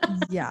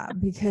 Yeah,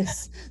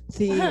 because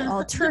the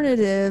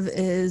alternative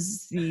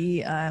is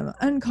the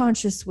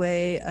unconscious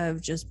way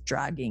of just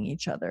dragging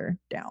each other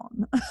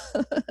down.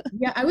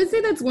 Yeah, I would say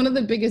that's one of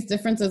the biggest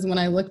differences when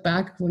I look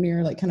back when we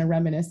were like kind of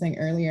reminiscing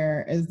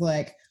earlier is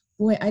like,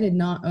 boy, I did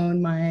not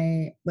own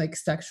my like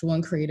sexual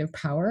and creative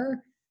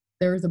power.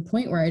 There was a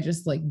point where I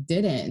just like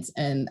didn't.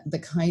 And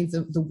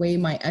the way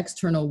my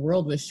external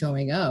world was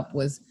showing up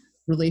was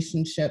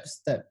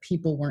relationships that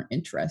people weren't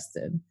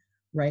interested,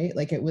 right?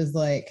 Like it was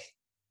like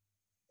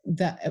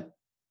that,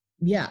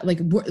 yeah, like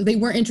they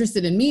weren't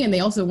interested in me and they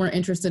also weren't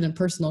interested in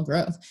personal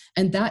growth.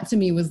 And that to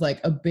me was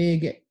like a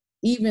big,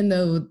 even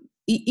though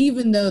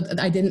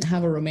I didn't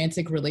have a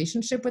romantic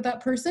relationship with that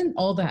person,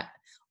 all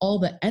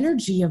the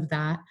energy of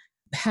that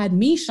had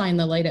me shine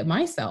the light at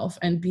myself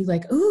and be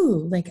like,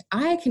 ooh, like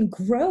I can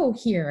grow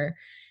here,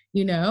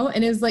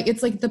 and it's like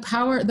the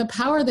power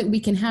that we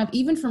can have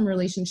even from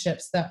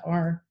relationships that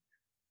are,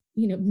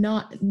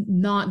 not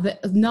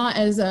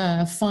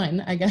as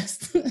fun, I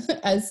guess,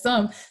 as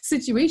some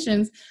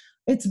situations.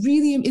 It's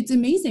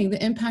amazing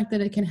the impact that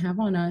it can have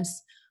on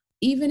us,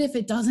 even if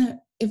it doesn't,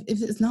 if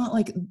it's not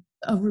like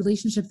a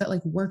relationship that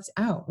like worked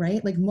out,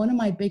 right? Like one of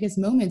my biggest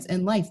moments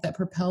in life that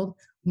propelled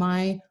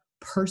my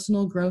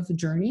personal growth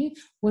journey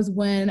was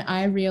when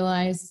I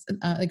realized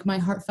like my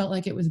heart felt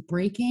like it was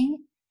breaking,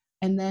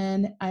 and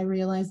then I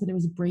realized that it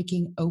was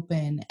breaking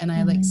open, and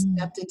I like Mm.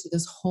 stepped into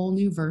this whole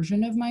new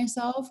version of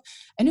myself.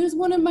 And it was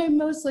one of my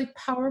most like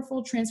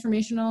powerful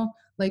transformational,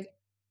 like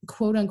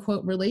quote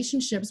unquote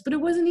relationships, but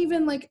it wasn't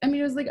even like, I mean,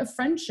 it was like a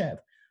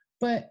friendship,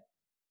 but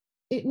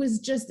it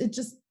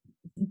just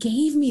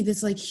gave me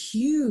this like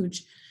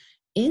huge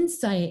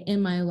insight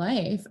in my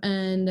life.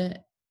 And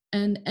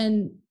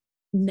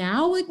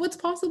now like what's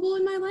possible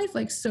in my life,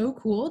 like so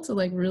cool to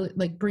like really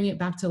like bring it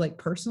back to like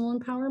personal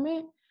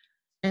empowerment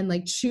and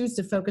like choose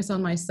to focus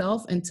on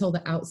myself until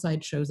the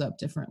outside shows up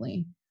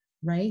differently,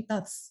 right?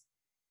 That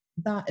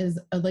is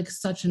like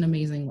such an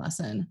amazing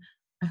lesson.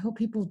 I hope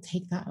people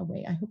take that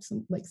away. I hope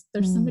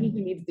there's somebody Mm.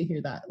 who needs to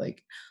hear that,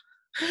 like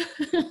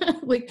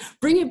like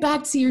bring it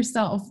back to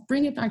yourself,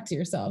 bring it back to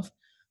yourself.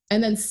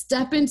 and then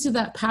step into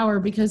that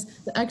power, because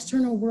the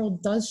external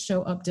world does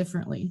show up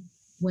differently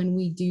when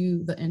we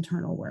do the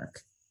internal work.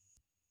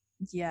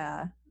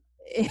 Yeah.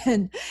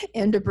 And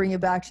to bring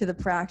it back to the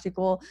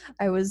practical,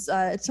 I was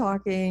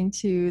talking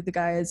to the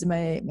guys in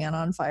my Man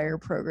on Fire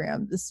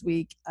program this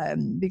week,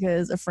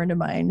 because a friend of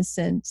mine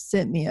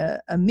sent me a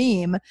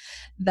meme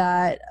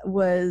that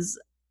was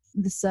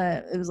this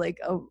it was like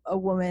a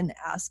woman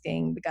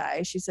asking the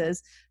guy. She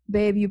says,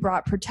 babe, you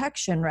brought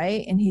protection,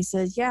 right? And he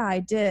says, yeah, I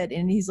did.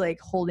 And he's like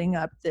holding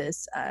up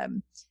this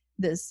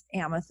this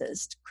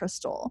amethyst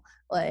crystal,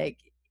 like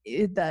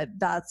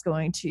that's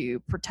going to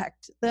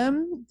protect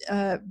them,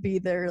 be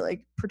their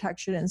like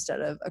protection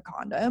instead of a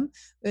condom,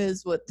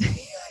 is what the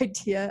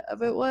idea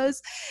of it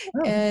was.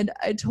 Oh. And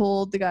I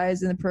told the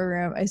guys in the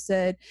program, I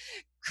said,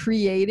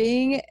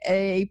 creating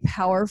a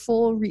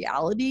powerful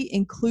reality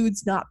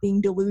includes not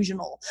being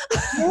delusional.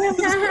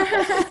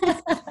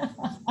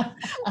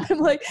 I'm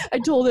like, I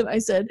told him, I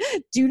said,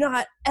 do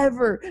not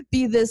ever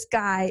be this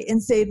guy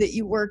and say that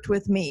you worked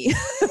with me.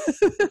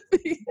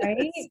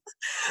 Right?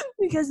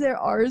 Because there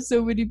are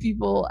so many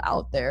people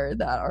out there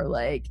that are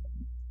like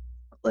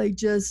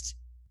just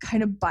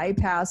kind of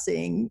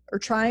bypassing or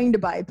trying to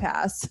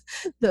bypass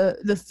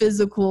the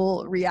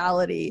physical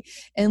reality.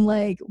 And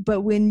like,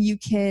 but when you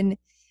can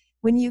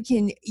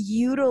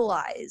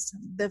utilize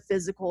the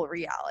physical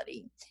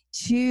reality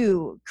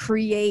to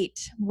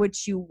create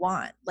what you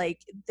want,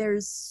 like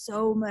there's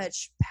so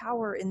much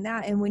power in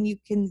that. And when you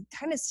can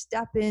kind of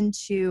step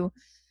into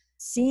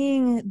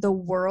seeing the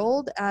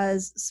world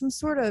as some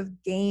sort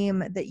of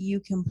game that you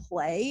can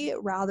play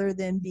rather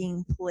than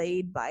being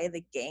played by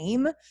the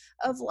game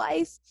of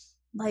life,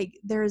 like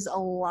there's a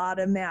lot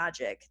of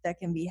magic that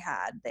can be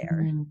had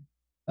there. Mm.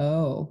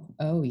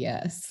 Oh,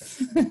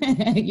 yes.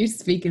 You're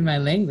speaking my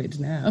language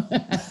now.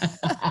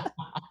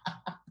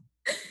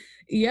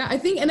 Yeah, I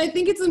think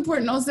it's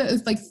important also,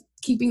 is like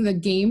keeping the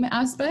game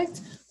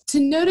aspect, to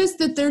notice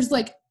that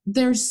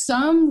there's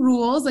some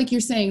rules, like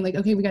you're saying, like,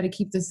 okay, we got to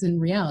keep this in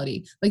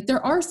reality. Like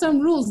there are some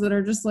rules that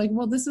are just like,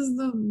 well, this is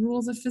the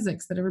rules of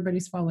physics that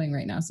everybody's following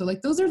right now. So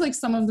like those are like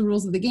some of the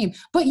rules of the game,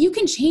 but you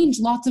can change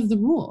lots of the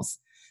rules.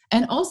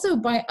 And also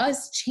by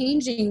us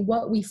changing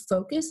what we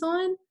focus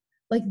on,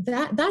 like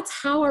that's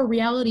how our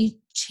reality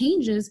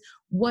changes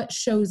what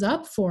shows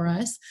up for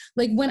us.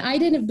 Like when I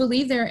didn't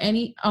believe there are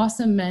any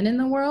awesome men in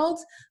the world,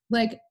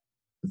 like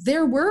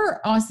there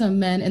were awesome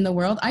men in the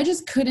world. I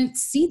just couldn't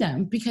see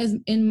them because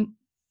in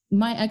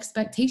my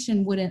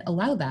expectation wouldn't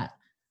allow that.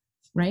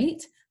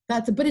 Right?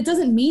 But it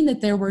doesn't mean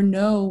that there were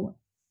no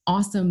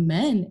awesome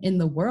men in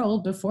the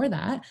world before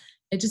that.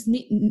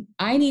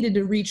 I needed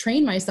to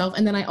retrain myself.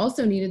 And then I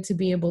also needed to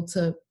be able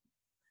to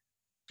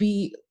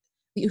be,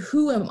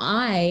 who am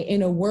I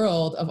in a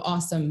world of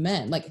awesome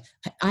men? Like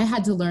I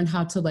had to learn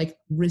how to like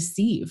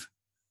receive,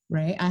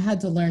 right? I had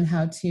to learn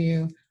how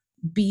to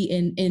be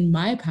in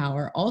my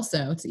power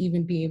also, to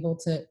even be able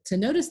to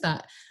notice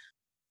that.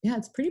 Yeah,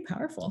 it's pretty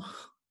powerful.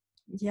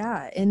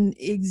 Yeah, and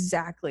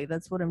exactly,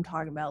 that's what I'm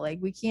talking about. Like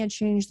we can't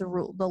change the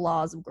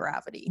laws of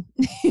gravity.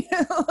 You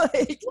know,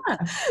 like Yeah.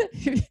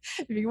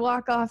 if you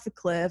walk off the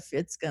cliff,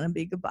 it's gonna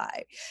be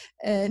goodbye,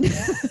 and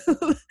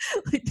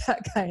like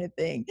that kind of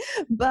thing.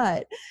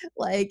 But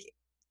like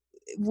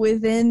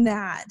within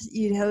that,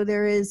 you know,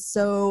 there is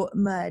so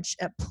much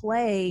at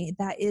play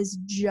that is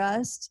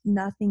just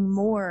nothing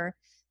more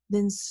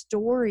than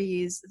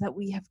stories that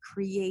we have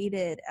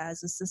created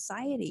as a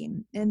society.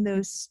 And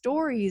those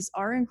stories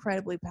are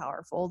incredibly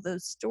powerful.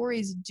 Those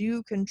stories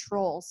do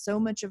control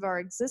so much of our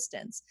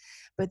existence,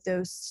 but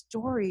those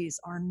stories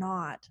are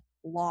not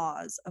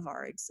laws of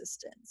our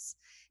existence.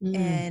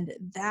 And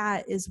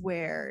that is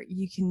where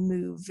you can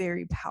move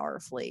very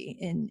powerfully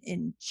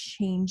in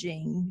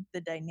changing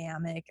the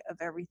dynamic of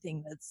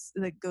everything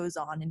that goes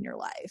on in your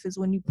life, is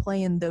when you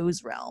play in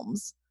those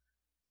realms.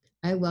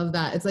 I love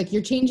that. It's like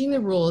you're changing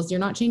the rules. You're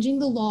not changing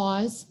the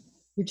laws.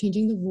 You're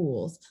changing the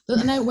rules.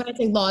 And when I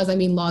say laws, I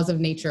mean laws of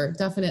nature.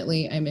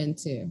 Definitely, I'm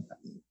into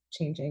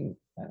changing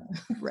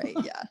Right,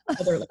 yeah.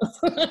 other laws.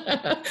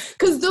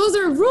 Because those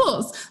are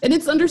rules. And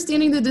it's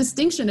understanding the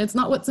distinction. It's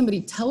not what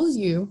somebody tells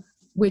you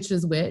which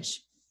is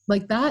which.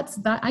 Like that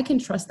I can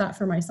trust that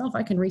for myself.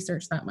 I can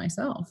research that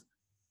myself.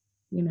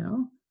 You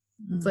know?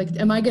 It's like,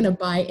 am I going to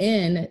buy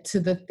in to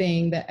the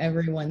thing that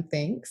everyone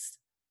thinks?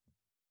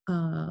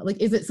 Like,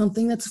 is it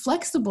something that's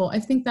flexible? I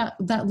think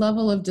that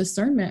level of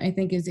discernment, I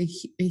think, is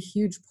a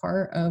huge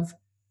part of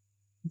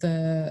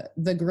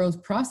the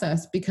growth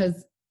process,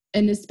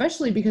 and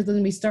especially because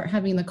then we start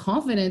having the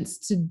confidence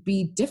to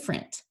be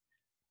different.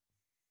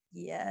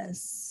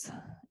 Yes,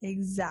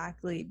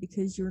 exactly.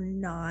 Because you're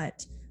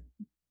not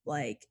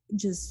like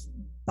just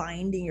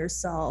binding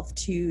yourself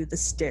to the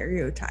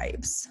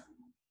stereotypes.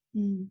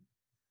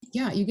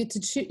 Yeah, you get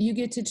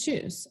to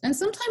choose. And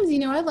sometimes, you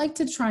know, I like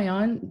to try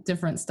on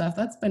different stuff.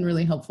 That's been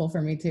really helpful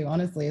for me too,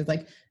 honestly. It's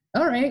like,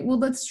 all right, well,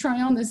 let's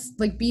try on this,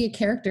 like be a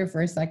character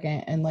for a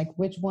second, and like,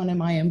 which one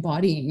am I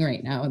embodying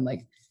right now? And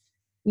like,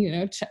 you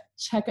know,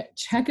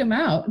 check them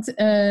out,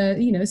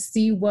 you know,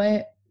 see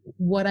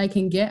what I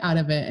can get out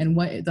of it and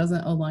what it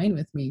doesn't align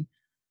with me.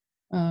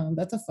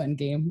 That's a fun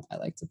game I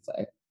like to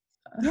play.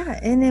 Yeah,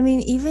 and I mean,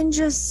 even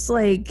just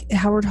like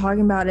how we're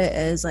talking about it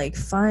as like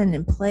fun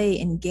and play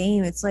and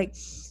game, it's like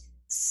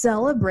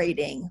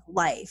celebrating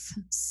life,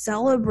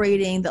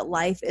 celebrating that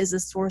life is a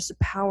source of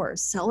power,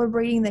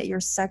 celebrating that your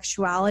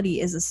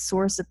sexuality is a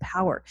source of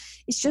power.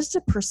 It's just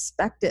a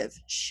perspective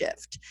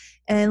shift.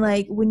 And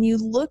like when you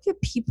look at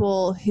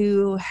people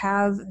who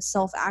have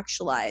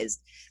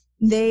self-actualized,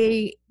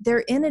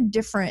 they're in a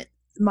different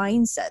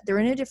mindset, they're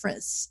in a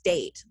different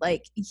state.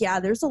 Like, yeah,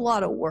 there's a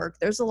lot of work,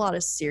 there's a lot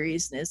of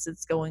seriousness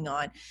that's going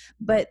on,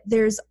 but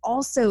there's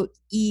also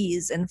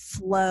ease and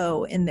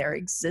flow in their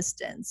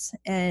existence.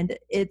 And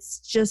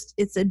it's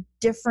a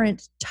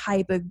different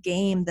type of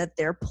game that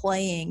they're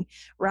playing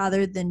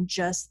rather than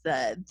just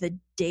the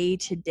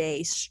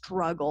day-to-day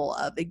struggle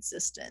of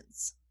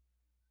existence.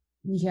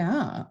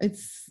 Yeah,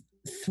 it's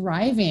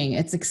thriving,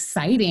 it's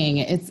exciting,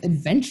 it's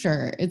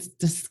adventure, it's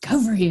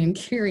discovery and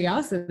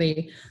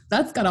curiosity.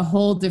 That's got a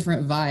whole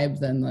different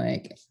vibe than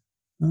like,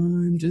 "Oh,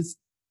 I'm just,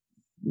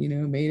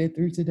 made it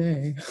through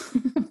today."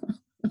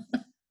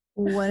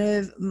 One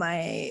of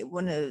my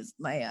what's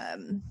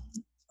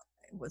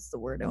the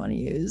word I want to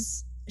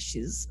use?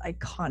 She's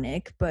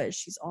iconic, but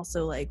she's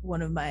also like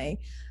one of my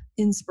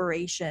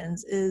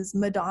inspirations is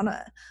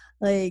Madonna.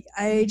 Like,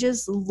 I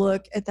just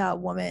look at that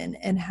woman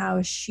and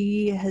how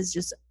she has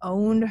just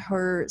owned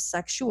her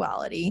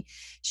sexuality.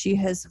 She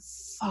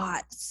has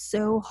fought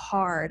so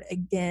hard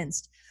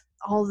against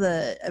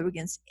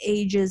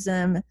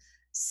ageism,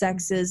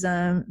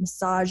 sexism,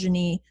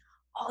 misogyny,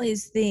 all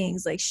these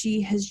things. Like,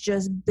 she has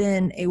just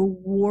been a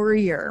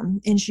warrior,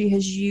 and she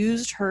has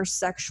used her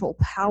sexual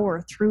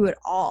power through it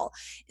all.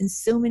 And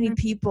so many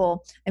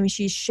people, I mean,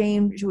 she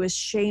was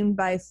shamed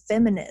by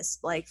feminists,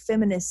 like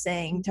feminists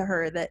saying to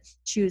her that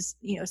she was,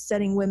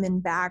 setting women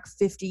back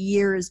 50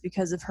 years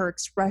because of her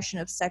expression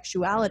of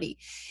sexuality.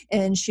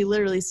 And she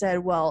literally said,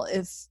 well,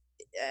 if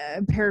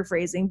I'm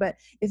paraphrasing, but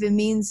if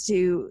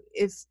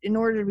in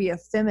order to be a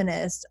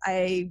feminist,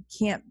 I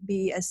can't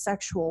be a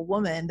sexual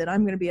woman, then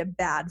I'm going to be a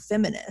bad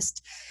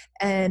feminist.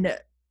 And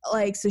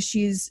like, so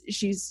she's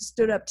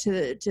stood up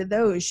to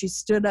those. She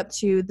stood up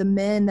to the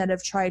men that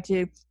have tried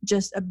to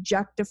just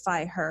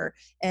objectify her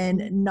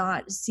and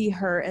not see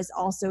her as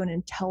also an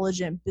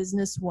intelligent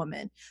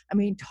businesswoman. I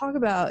mean, talk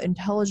about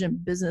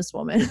intelligent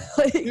businesswoman.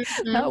 Like,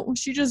 how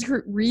she just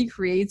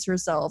recreates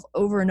herself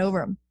over and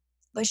over,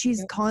 but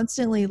she's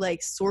constantly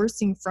like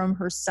sourcing from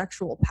her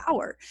sexual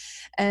power.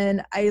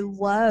 And I've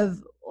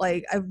loved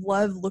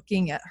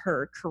looking at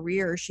her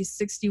career. She's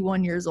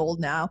 61 years old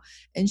now,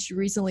 and she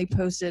recently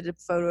posted a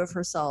photo of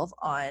herself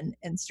on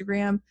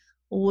Instagram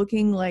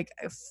looking like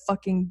a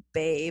fucking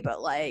babe.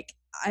 But like,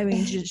 I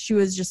mean, she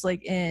was just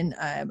like in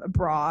a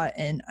bra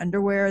and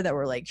underwear that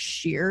were like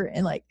sheer,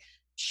 and like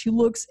she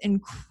looks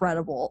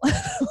incredible.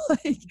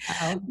 Like,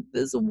 Wow.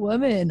 this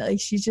woman, like,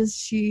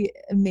 she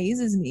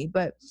amazes me.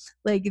 But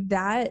like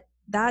that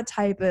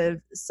type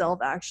of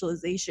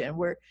self-actualization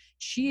where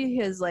she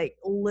has like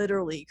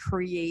literally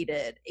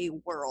created a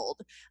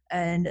world,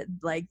 and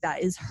like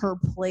that is her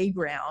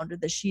playground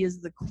that she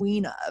is the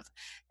queen of,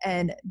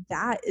 and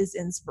that is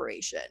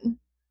inspiration.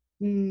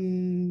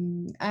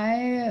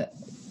 I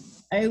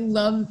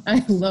love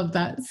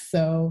that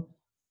so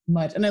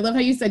much. And I love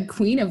how you said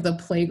queen of the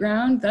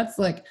playground. That's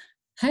like,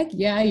 heck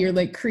yeah, you're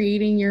like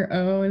creating your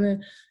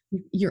own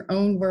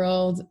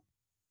world.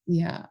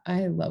 Yeah,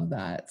 I love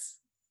that.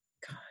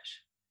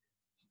 Gosh.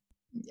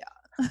 Yeah.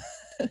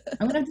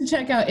 I'm gonna have to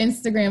check out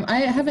Instagram.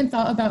 I haven't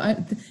thought about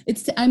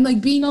it's. I'm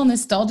like being all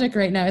nostalgic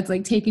right now. It's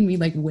like taking me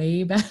like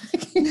way back.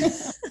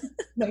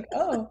 Like,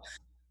 oh,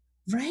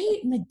 right,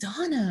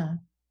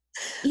 Madonna.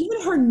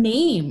 Even her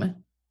name.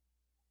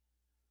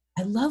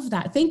 I love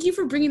that. Thank you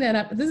for bringing that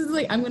up. This is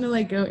like I'm gonna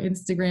like go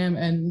Instagram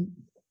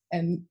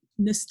and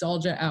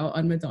nostalgia out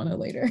on Madonna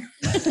later.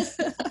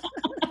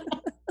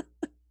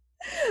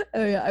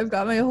 Oh yeah, I've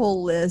got my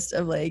whole list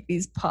of like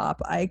these pop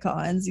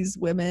icons, these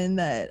women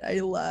that I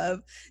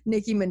love.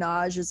 Nicki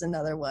Minaj is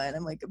another one.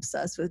 I'm like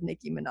obsessed with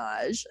Nicki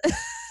Minaj.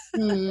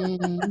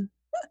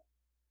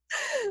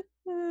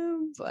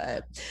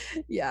 But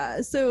yeah,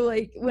 so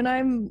like when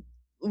I'm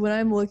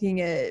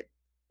looking at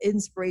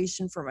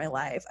inspiration for my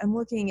life, I'm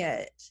looking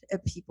at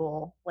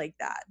people like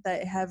that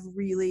have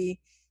really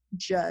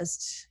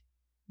just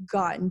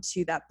gotten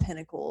to that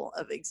pinnacle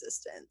of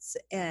existence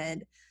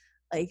and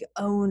like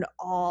own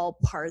all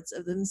parts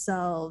of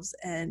themselves,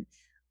 and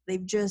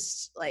they've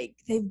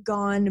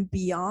gone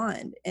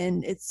beyond,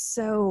 and it's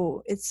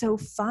so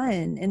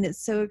fun and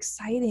it's so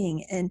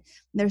exciting, and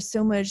there's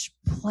so much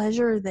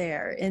pleasure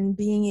there in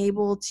being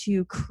able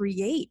to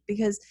create,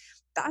 because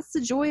that's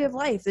the joy of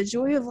life. The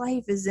joy of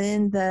life is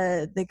in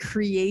the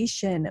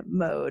creation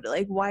mode.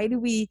 Like, why do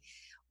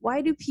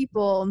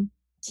people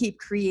keep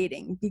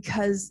creating?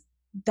 Because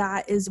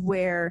that is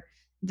where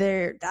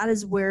they're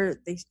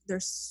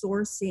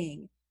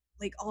sourcing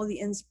like all the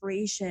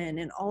inspiration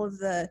and all of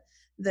the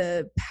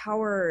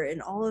power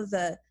and all of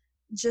the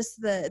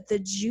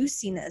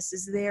juiciness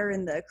is there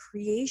in the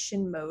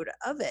creation mode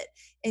of it.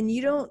 And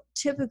you don't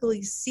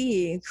typically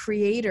see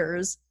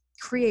creators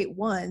create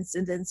once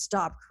and then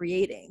stop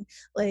creating.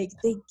 Like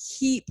they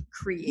keep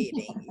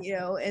creating, you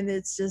know, and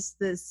it's just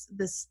this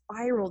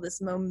spiral,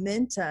 this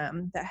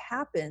momentum that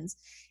happens.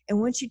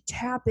 And once you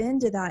tap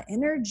into that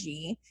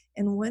energy,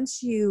 and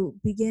once you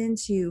begin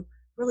to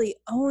really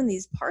own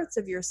these parts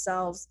of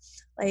yourselves,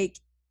 like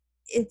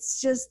it's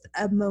just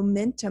a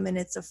momentum and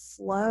it's a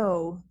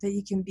flow that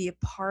you can be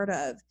a part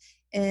of.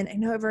 And I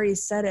know I've already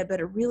said it, but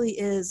it really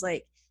is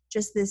like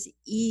just this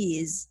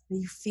ease that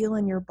you feel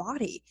in your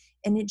body,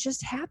 and it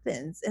just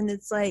happens. And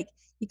it's like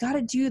you got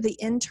to do the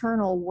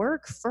internal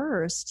work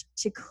first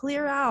to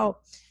clear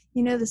out,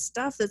 you know, the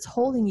stuff that's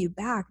holding you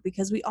back,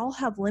 because we all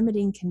have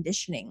limiting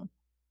conditioning.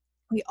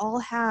 We all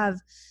have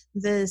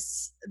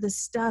this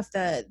stuff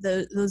that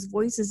those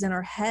voices in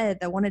our head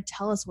that want to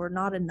tell us we're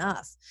not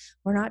enough,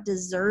 we're not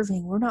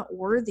deserving, we're not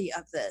worthy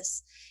of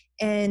this.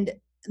 And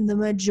the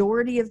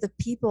majority of the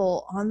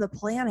people on the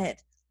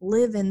planet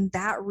live in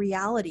that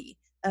reality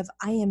of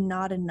I am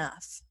not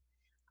enough,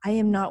 I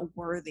am not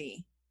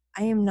worthy,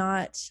 I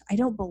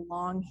don't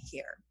belong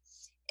here.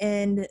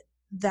 And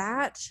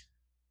that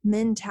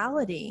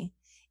mentality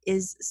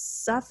is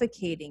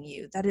suffocating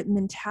you. That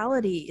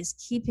mentality is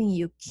keeping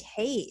you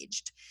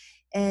caged.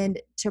 And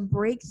to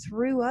break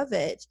through of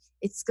it,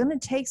 it's going to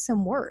take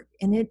some work,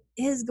 and it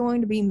is going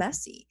to be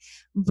messy,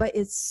 but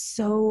it's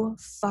so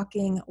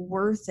fucking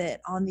worth it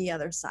on the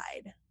other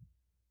side.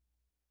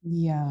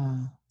 Yeah,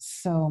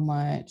 so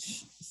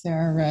much.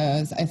 Sarah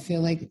Rose, I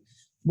feel like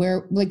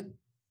we're like,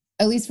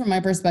 at least from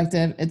my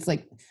perspective, it's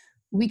like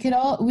we could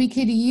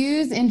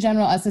use in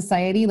general as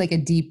society like a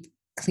deep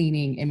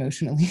cleaning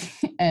emotionally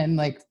and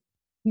like,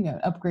 you know,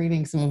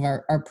 upgrading some of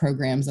our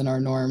programs and our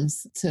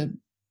norms to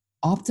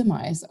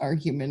optimize our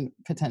human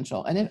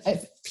potential. And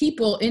if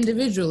people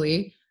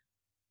individually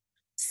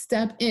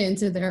step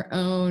into their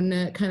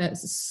own kind of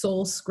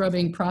soul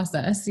scrubbing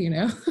process, you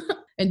know,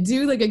 and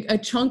do like a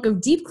chunk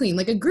of deep clean,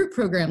 like a group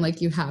program like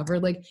you have, or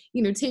like,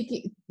 you know,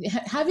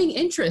 having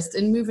interest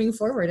in moving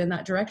forward in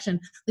that direction.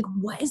 Like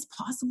what is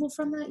possible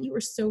from that? You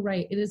are so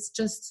right. It is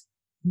just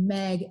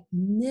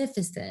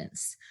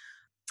magnificence.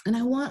 And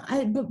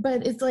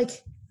but it's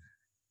like,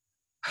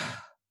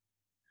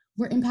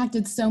 we're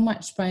impacted so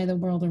much by the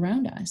world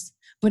around us,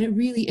 but it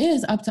really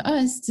is up to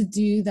us to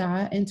do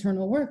that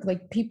internal work.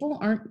 Like people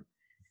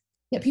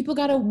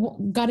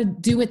gotta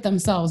do it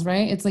themselves,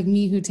 right? It's like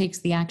me who takes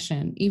the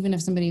action, even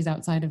if somebody's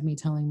outside of me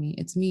telling me.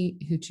 It's me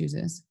who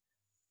chooses.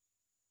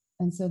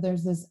 And so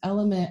there's this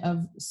element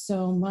of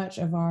so much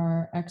of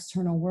our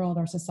external world,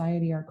 our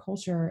society, our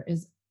culture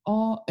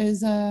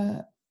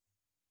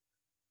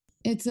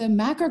it's a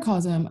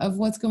macrocosm of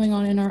what's going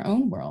on in our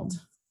own world,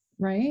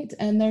 right?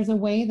 And there's a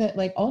way that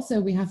like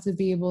also we have to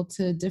be able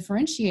to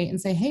differentiate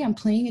and say, hey, I'm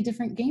playing a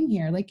different game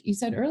here. Like you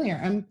said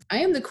earlier, I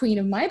am the queen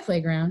of my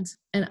playground,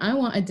 and I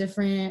want to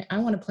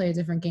play a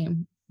different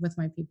game with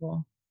my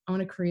people. I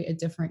want to create a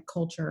different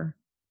culture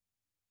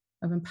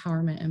of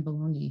empowerment and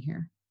belonging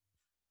here.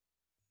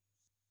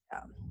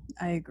 Yeah,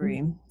 I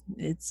agree.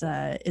 It's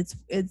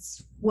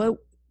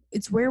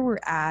where we're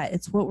at.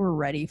 It's what we're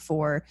ready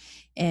for.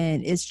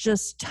 And it's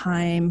just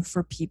time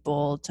for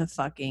people to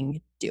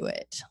fucking do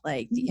it.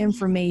 Like the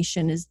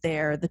information is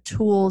there, the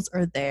tools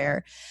are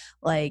there.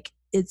 Like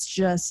it's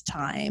just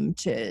time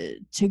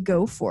to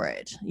go for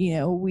it. You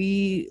know,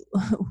 we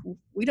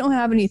don't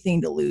have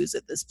anything to lose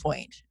at this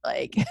point.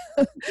 Like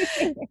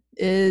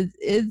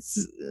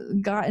it's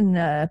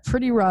gotten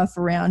pretty rough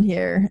around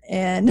here,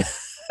 and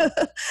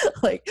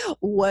like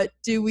what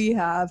do we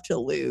have to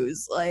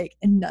lose? Like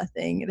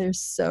nothing.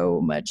 There's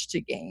so much to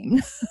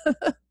gain.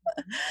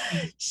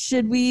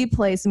 Should we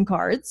play some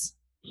cards?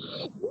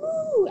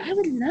 Ooh, I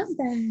would love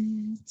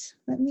that.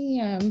 Let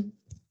me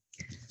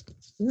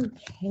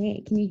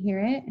okay, can you hear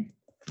it?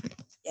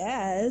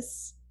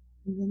 Yes.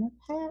 I'm gonna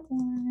pet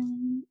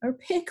one or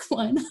pick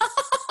one.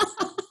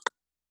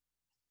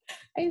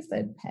 I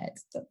said pet.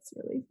 That's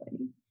really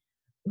funny.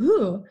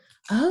 Ooh,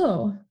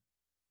 oh,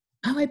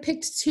 I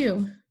picked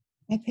two.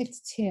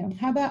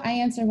 How about I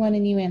answer one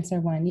and you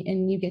answer one,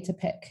 and you get to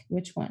pick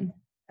which one?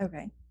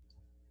 Okay.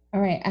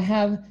 All right.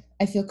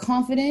 I feel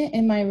confident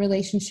in my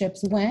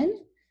relationships when,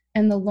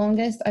 and the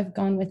longest I've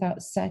gone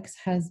without sex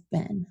has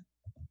been.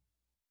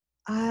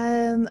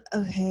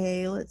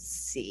 Okay, let's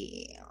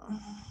see.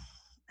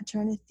 I'm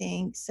trying to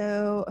think.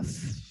 So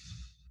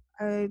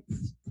I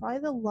probably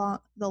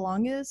the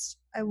longest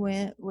I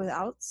went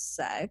without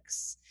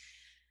sex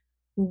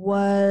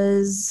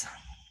was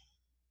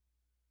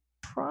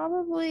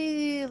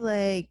probably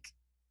like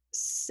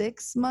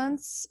 6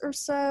 months or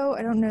so.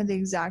 I don't know the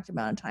exact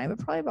amount of time, but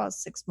probably about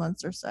 6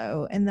 months or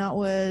so. And that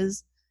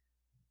was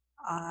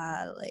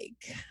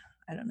like,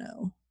 I don't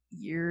know,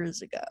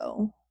 years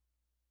ago.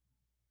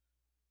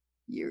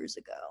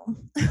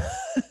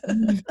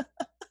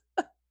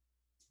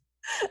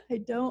 I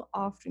don't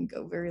often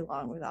go very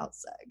long without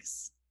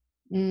sex.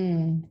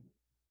 Yeah.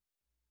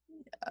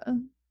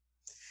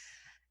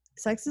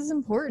 Sex is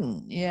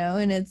important, you know,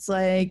 and it's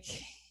like,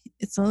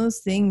 it's one of those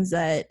things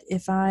that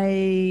if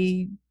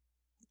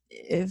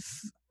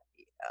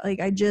like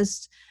I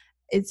just,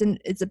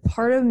 it's a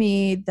part of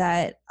me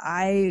that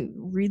I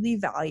really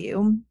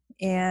value.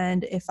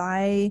 And if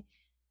I,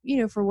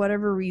 for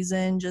whatever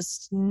reason,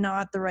 just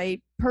not the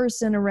right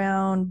person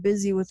around,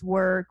 busy with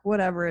work,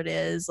 whatever it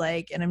is,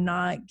 like, and I'm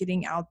not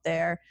getting out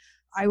there,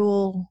 I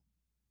will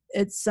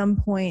at some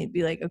point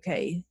be like,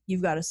 okay,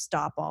 you've got to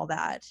stop all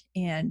that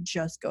and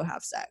just go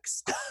have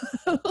sex.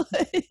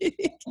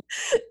 Like,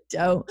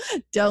 don't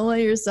don't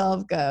let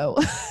yourself go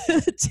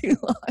too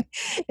long.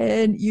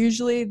 And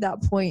usually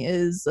that point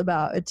is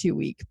about a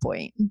 2-week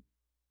point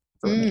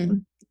for me.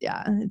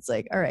 Yeah, it's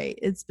like, all right,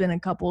 it's been a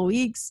couple of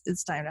weeks,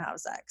 it's time to have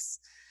sex.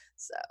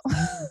 So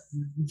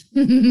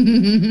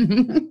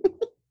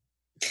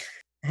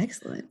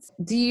Excellent.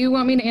 Do you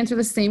want me to answer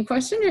the same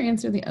question or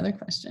answer the other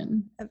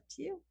question? up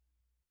to you.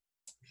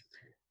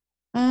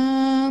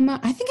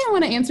 I think I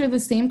want to answer the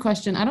same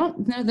question. I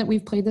don't know that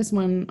we've played this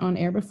one on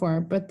air before,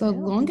 but the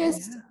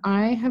longest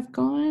I have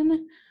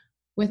gone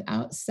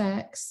without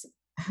sex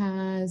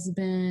has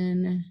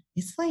been,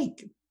 it's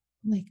like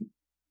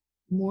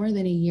more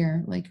than a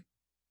year, like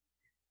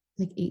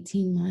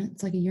 18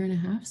 months, like a year and a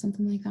half,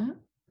 something like that.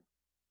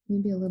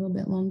 Maybe a little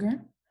bit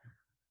longer.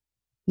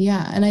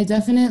 Yeah, and I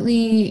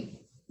definitely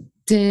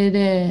did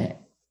it.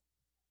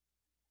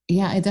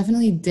 Yeah, I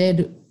definitely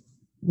did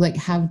like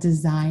have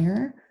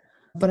desire,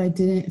 but I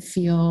didn't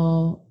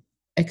feel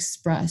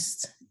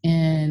expressed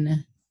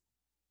in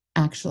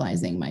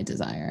actualizing my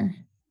desire.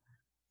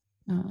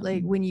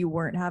 Like when you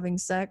weren't having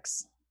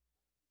sex?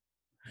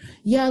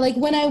 Yeah, like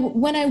when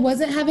I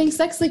wasn't having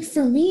sex, like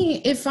for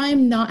me, if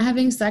I'm not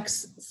having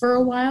sex for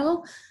a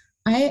while,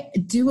 I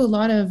do a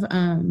lot of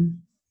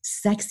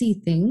sexy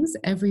things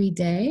every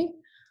day.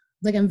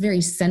 Like I'm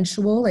very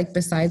sensual, like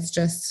besides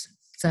just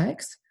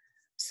sex.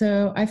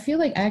 So I feel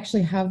like I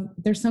actually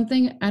there's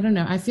something, I don't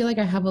know, I feel like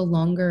I have a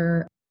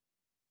longer,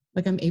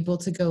 like I'm able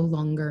to go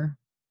longer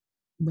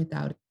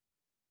without it.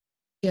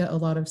 Get a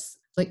lot of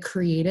like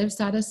creative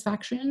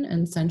satisfaction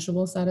and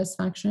sensual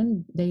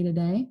satisfaction day to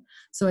day.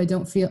 So I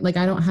don't feel like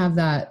I don't have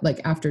that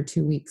like after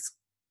 2 weeks.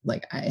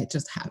 Like I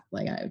just have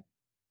like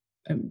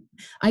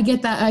I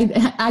get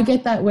that I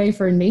get that way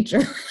for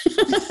nature.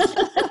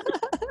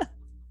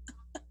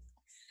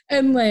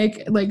 And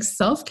like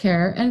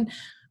self-care. And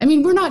I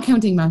mean, we're not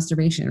counting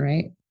masturbation,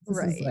 right?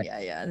 Right.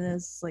 Yeah. And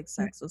it's like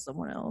sex with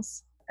someone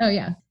else. Oh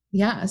yeah.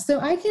 Yeah. So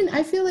I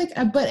feel like,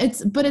 but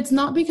it's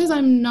not because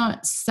I'm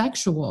not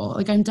sexual.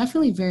 Like I'm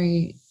definitely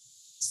very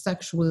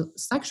sexual.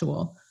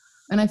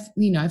 And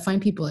I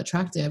find people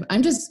attractive.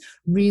 I'm just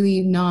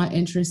really not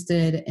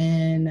interested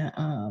in,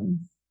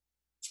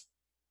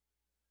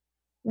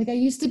 like I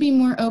used to be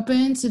more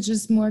open to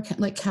just more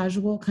like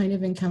casual kind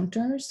of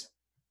encounters.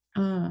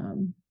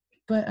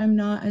 But I'm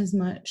not as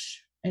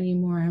much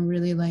anymore. I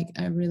really like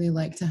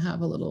to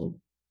have a little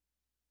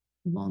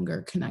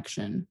longer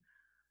connection.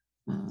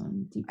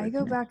 I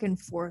go back and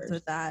forth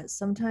with that.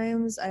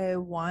 Sometimes I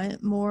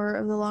want more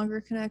of the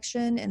longer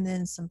connection, and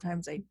then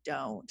sometimes I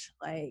don't.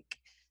 Like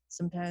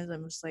sometimes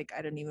I'm just like,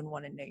 I don't even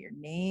want to know your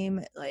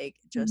name. Like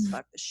just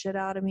fuck the shit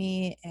out of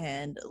me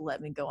and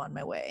let me go on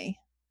my way.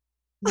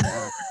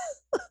 Yeah.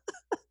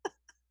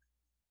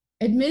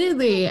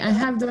 Admittedly, I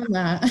have done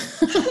that.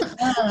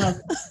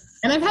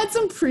 And I've had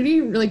some pretty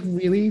like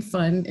really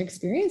fun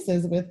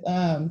experiences with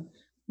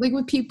like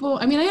with people.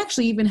 I mean, I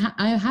actually even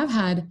I have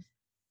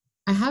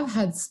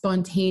had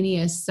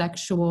spontaneous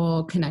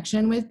sexual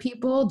connection with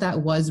people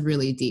that was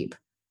really deep.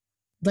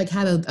 Like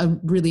had a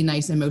really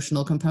nice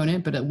emotional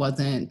component, but it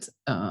wasn't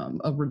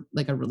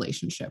like a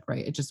relationship,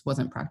 right? It just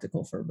wasn't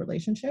practical for a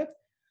relationship.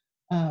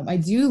 I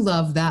do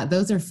love that.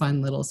 Those are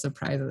fun little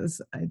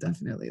surprises. I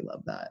definitely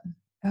love that.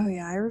 Oh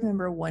yeah, I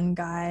remember one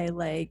guy,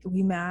 like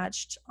we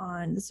matched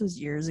on, this was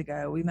years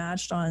ago, we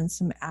matched on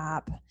some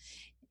app,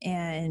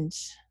 and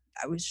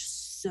I was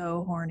just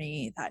so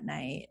horny that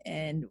night,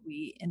 and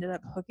we ended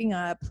up hooking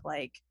up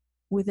like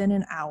within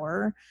an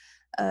hour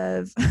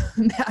of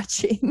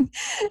matching,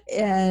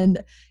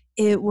 and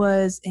it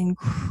was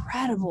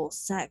incredible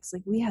sex.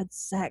 Like we had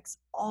sex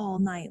all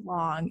night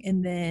long,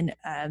 and then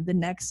the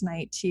next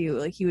night too,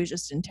 like he was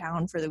just in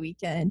town for the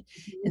weekend,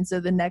 and so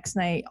the next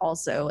night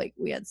also like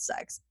we had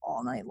sex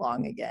all night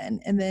long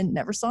again, and then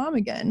never saw him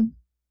again.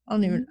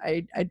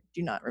 I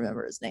do not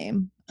remember his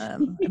name. I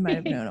might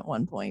have known at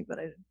one point, but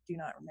I do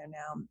not remember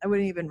now. I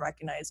wouldn't even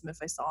recognize him if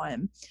I saw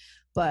him,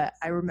 but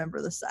I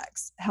remember the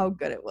sex, how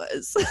good it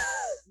was.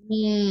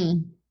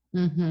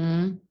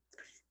 Mm-hmm.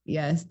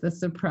 Yes, the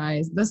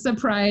surprise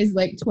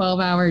like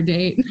 12-hour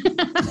date.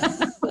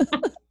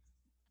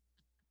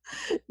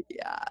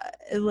 Yeah,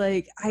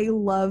 like I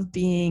love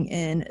being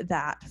in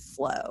that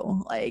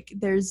flow. Like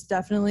there's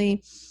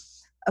definitely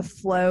a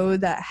flow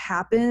that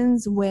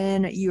happens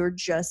when you're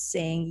just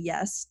saying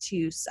yes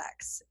to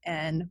sex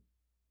and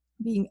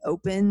being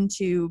open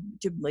to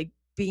like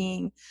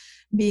being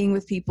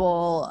with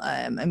people.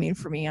 I mean,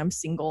 for me, I'm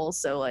single,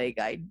 so like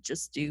I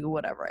just do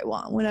whatever I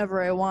want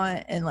whenever I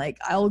want, and like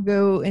I'll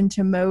go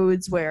into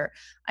modes where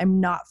I'm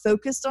not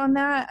focused on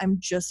that. I'm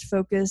just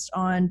focused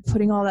on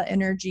putting all that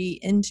energy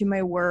into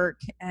my work,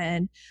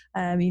 and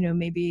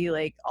maybe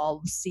like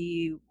I'll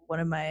see one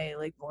of my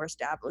like more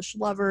established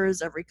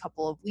lovers every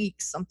couple of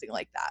weeks, something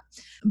like that.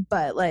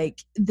 But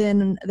like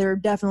then there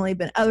have definitely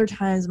been other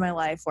times in my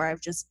life where I've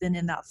just been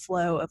in that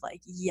flow of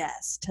like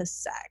yes to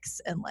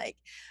sex, and like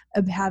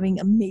of having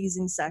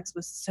amazing sex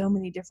with so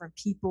many different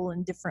people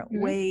in different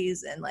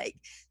ways, and like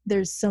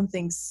there's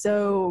something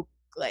so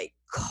like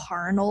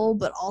carnal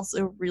but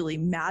also really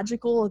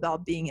magical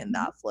about being in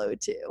that flow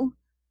too.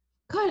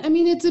 God, I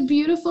mean, it's a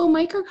beautiful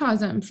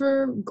microcosm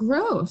for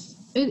growth.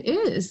 It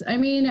is. I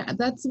mean,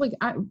 that's like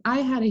I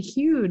had a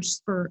huge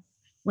spurt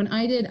when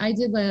I did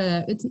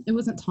it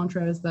wasn't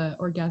tantra, it was the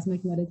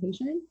orgasmic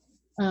meditation,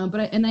 but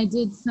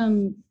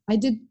I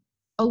did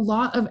a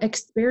lot of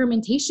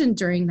experimentation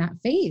during that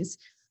phase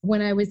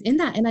when I was in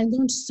that, and I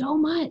learned so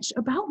much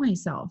about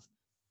myself,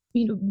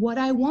 you know, what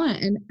I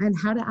want and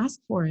how to ask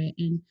for it,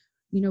 and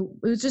you know,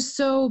 it was just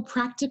so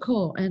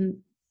practical and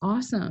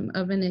awesome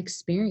of an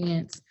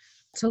experience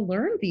to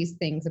learn these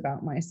things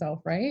about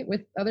myself, right?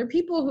 With other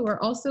people who are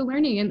also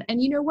learning.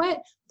 And you know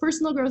what?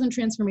 Personal growth and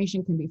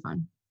transformation can be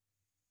fun.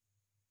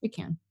 It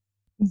can.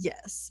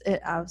 Yes,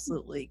 it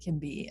absolutely can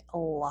be a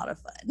lot of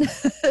fun.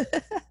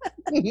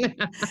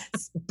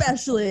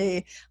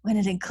 Especially when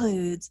it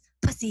includes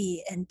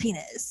pussy and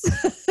penis.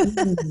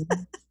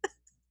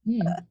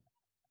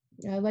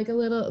 Yeah, like a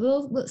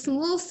little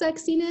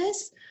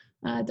sexiness.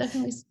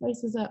 Definitely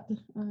spices up.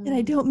 And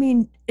I don't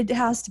mean it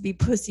has to be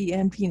pussy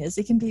and penis.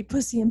 It can be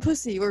pussy and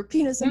pussy, or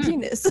penis and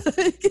penis.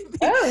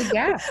 Oh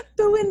yeah.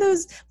 But when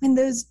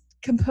those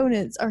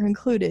components are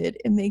included,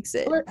 it makes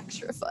it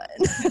extra fun.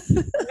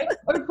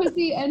 Or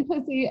pussy and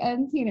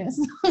penis.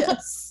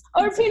 Yes.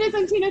 Or penis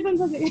and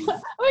pussy. Oh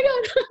my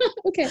god.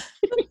 Okay.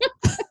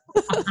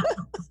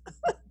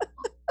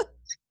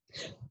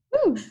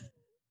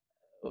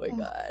 Oh my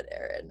god,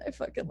 Erin, I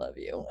fucking love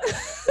you.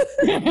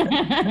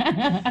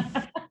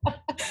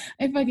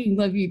 I fucking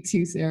love you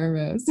too, Sarah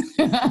Rose.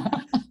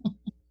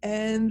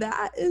 And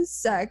that is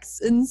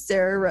Sex and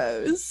Sarah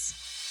Rose.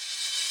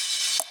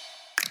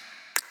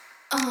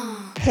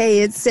 Hey,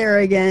 it's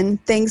Sarah again.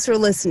 Thanks for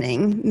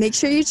listening. Make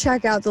sure you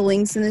check out the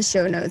links in the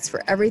show notes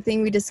for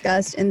everything we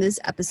discussed in this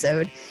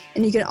episode,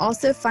 and you can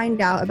also find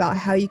out about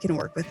how you can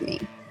work with me.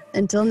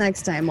 Until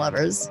next time,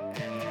 lovers.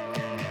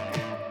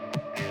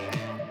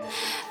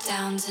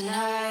 Down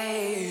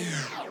tonight.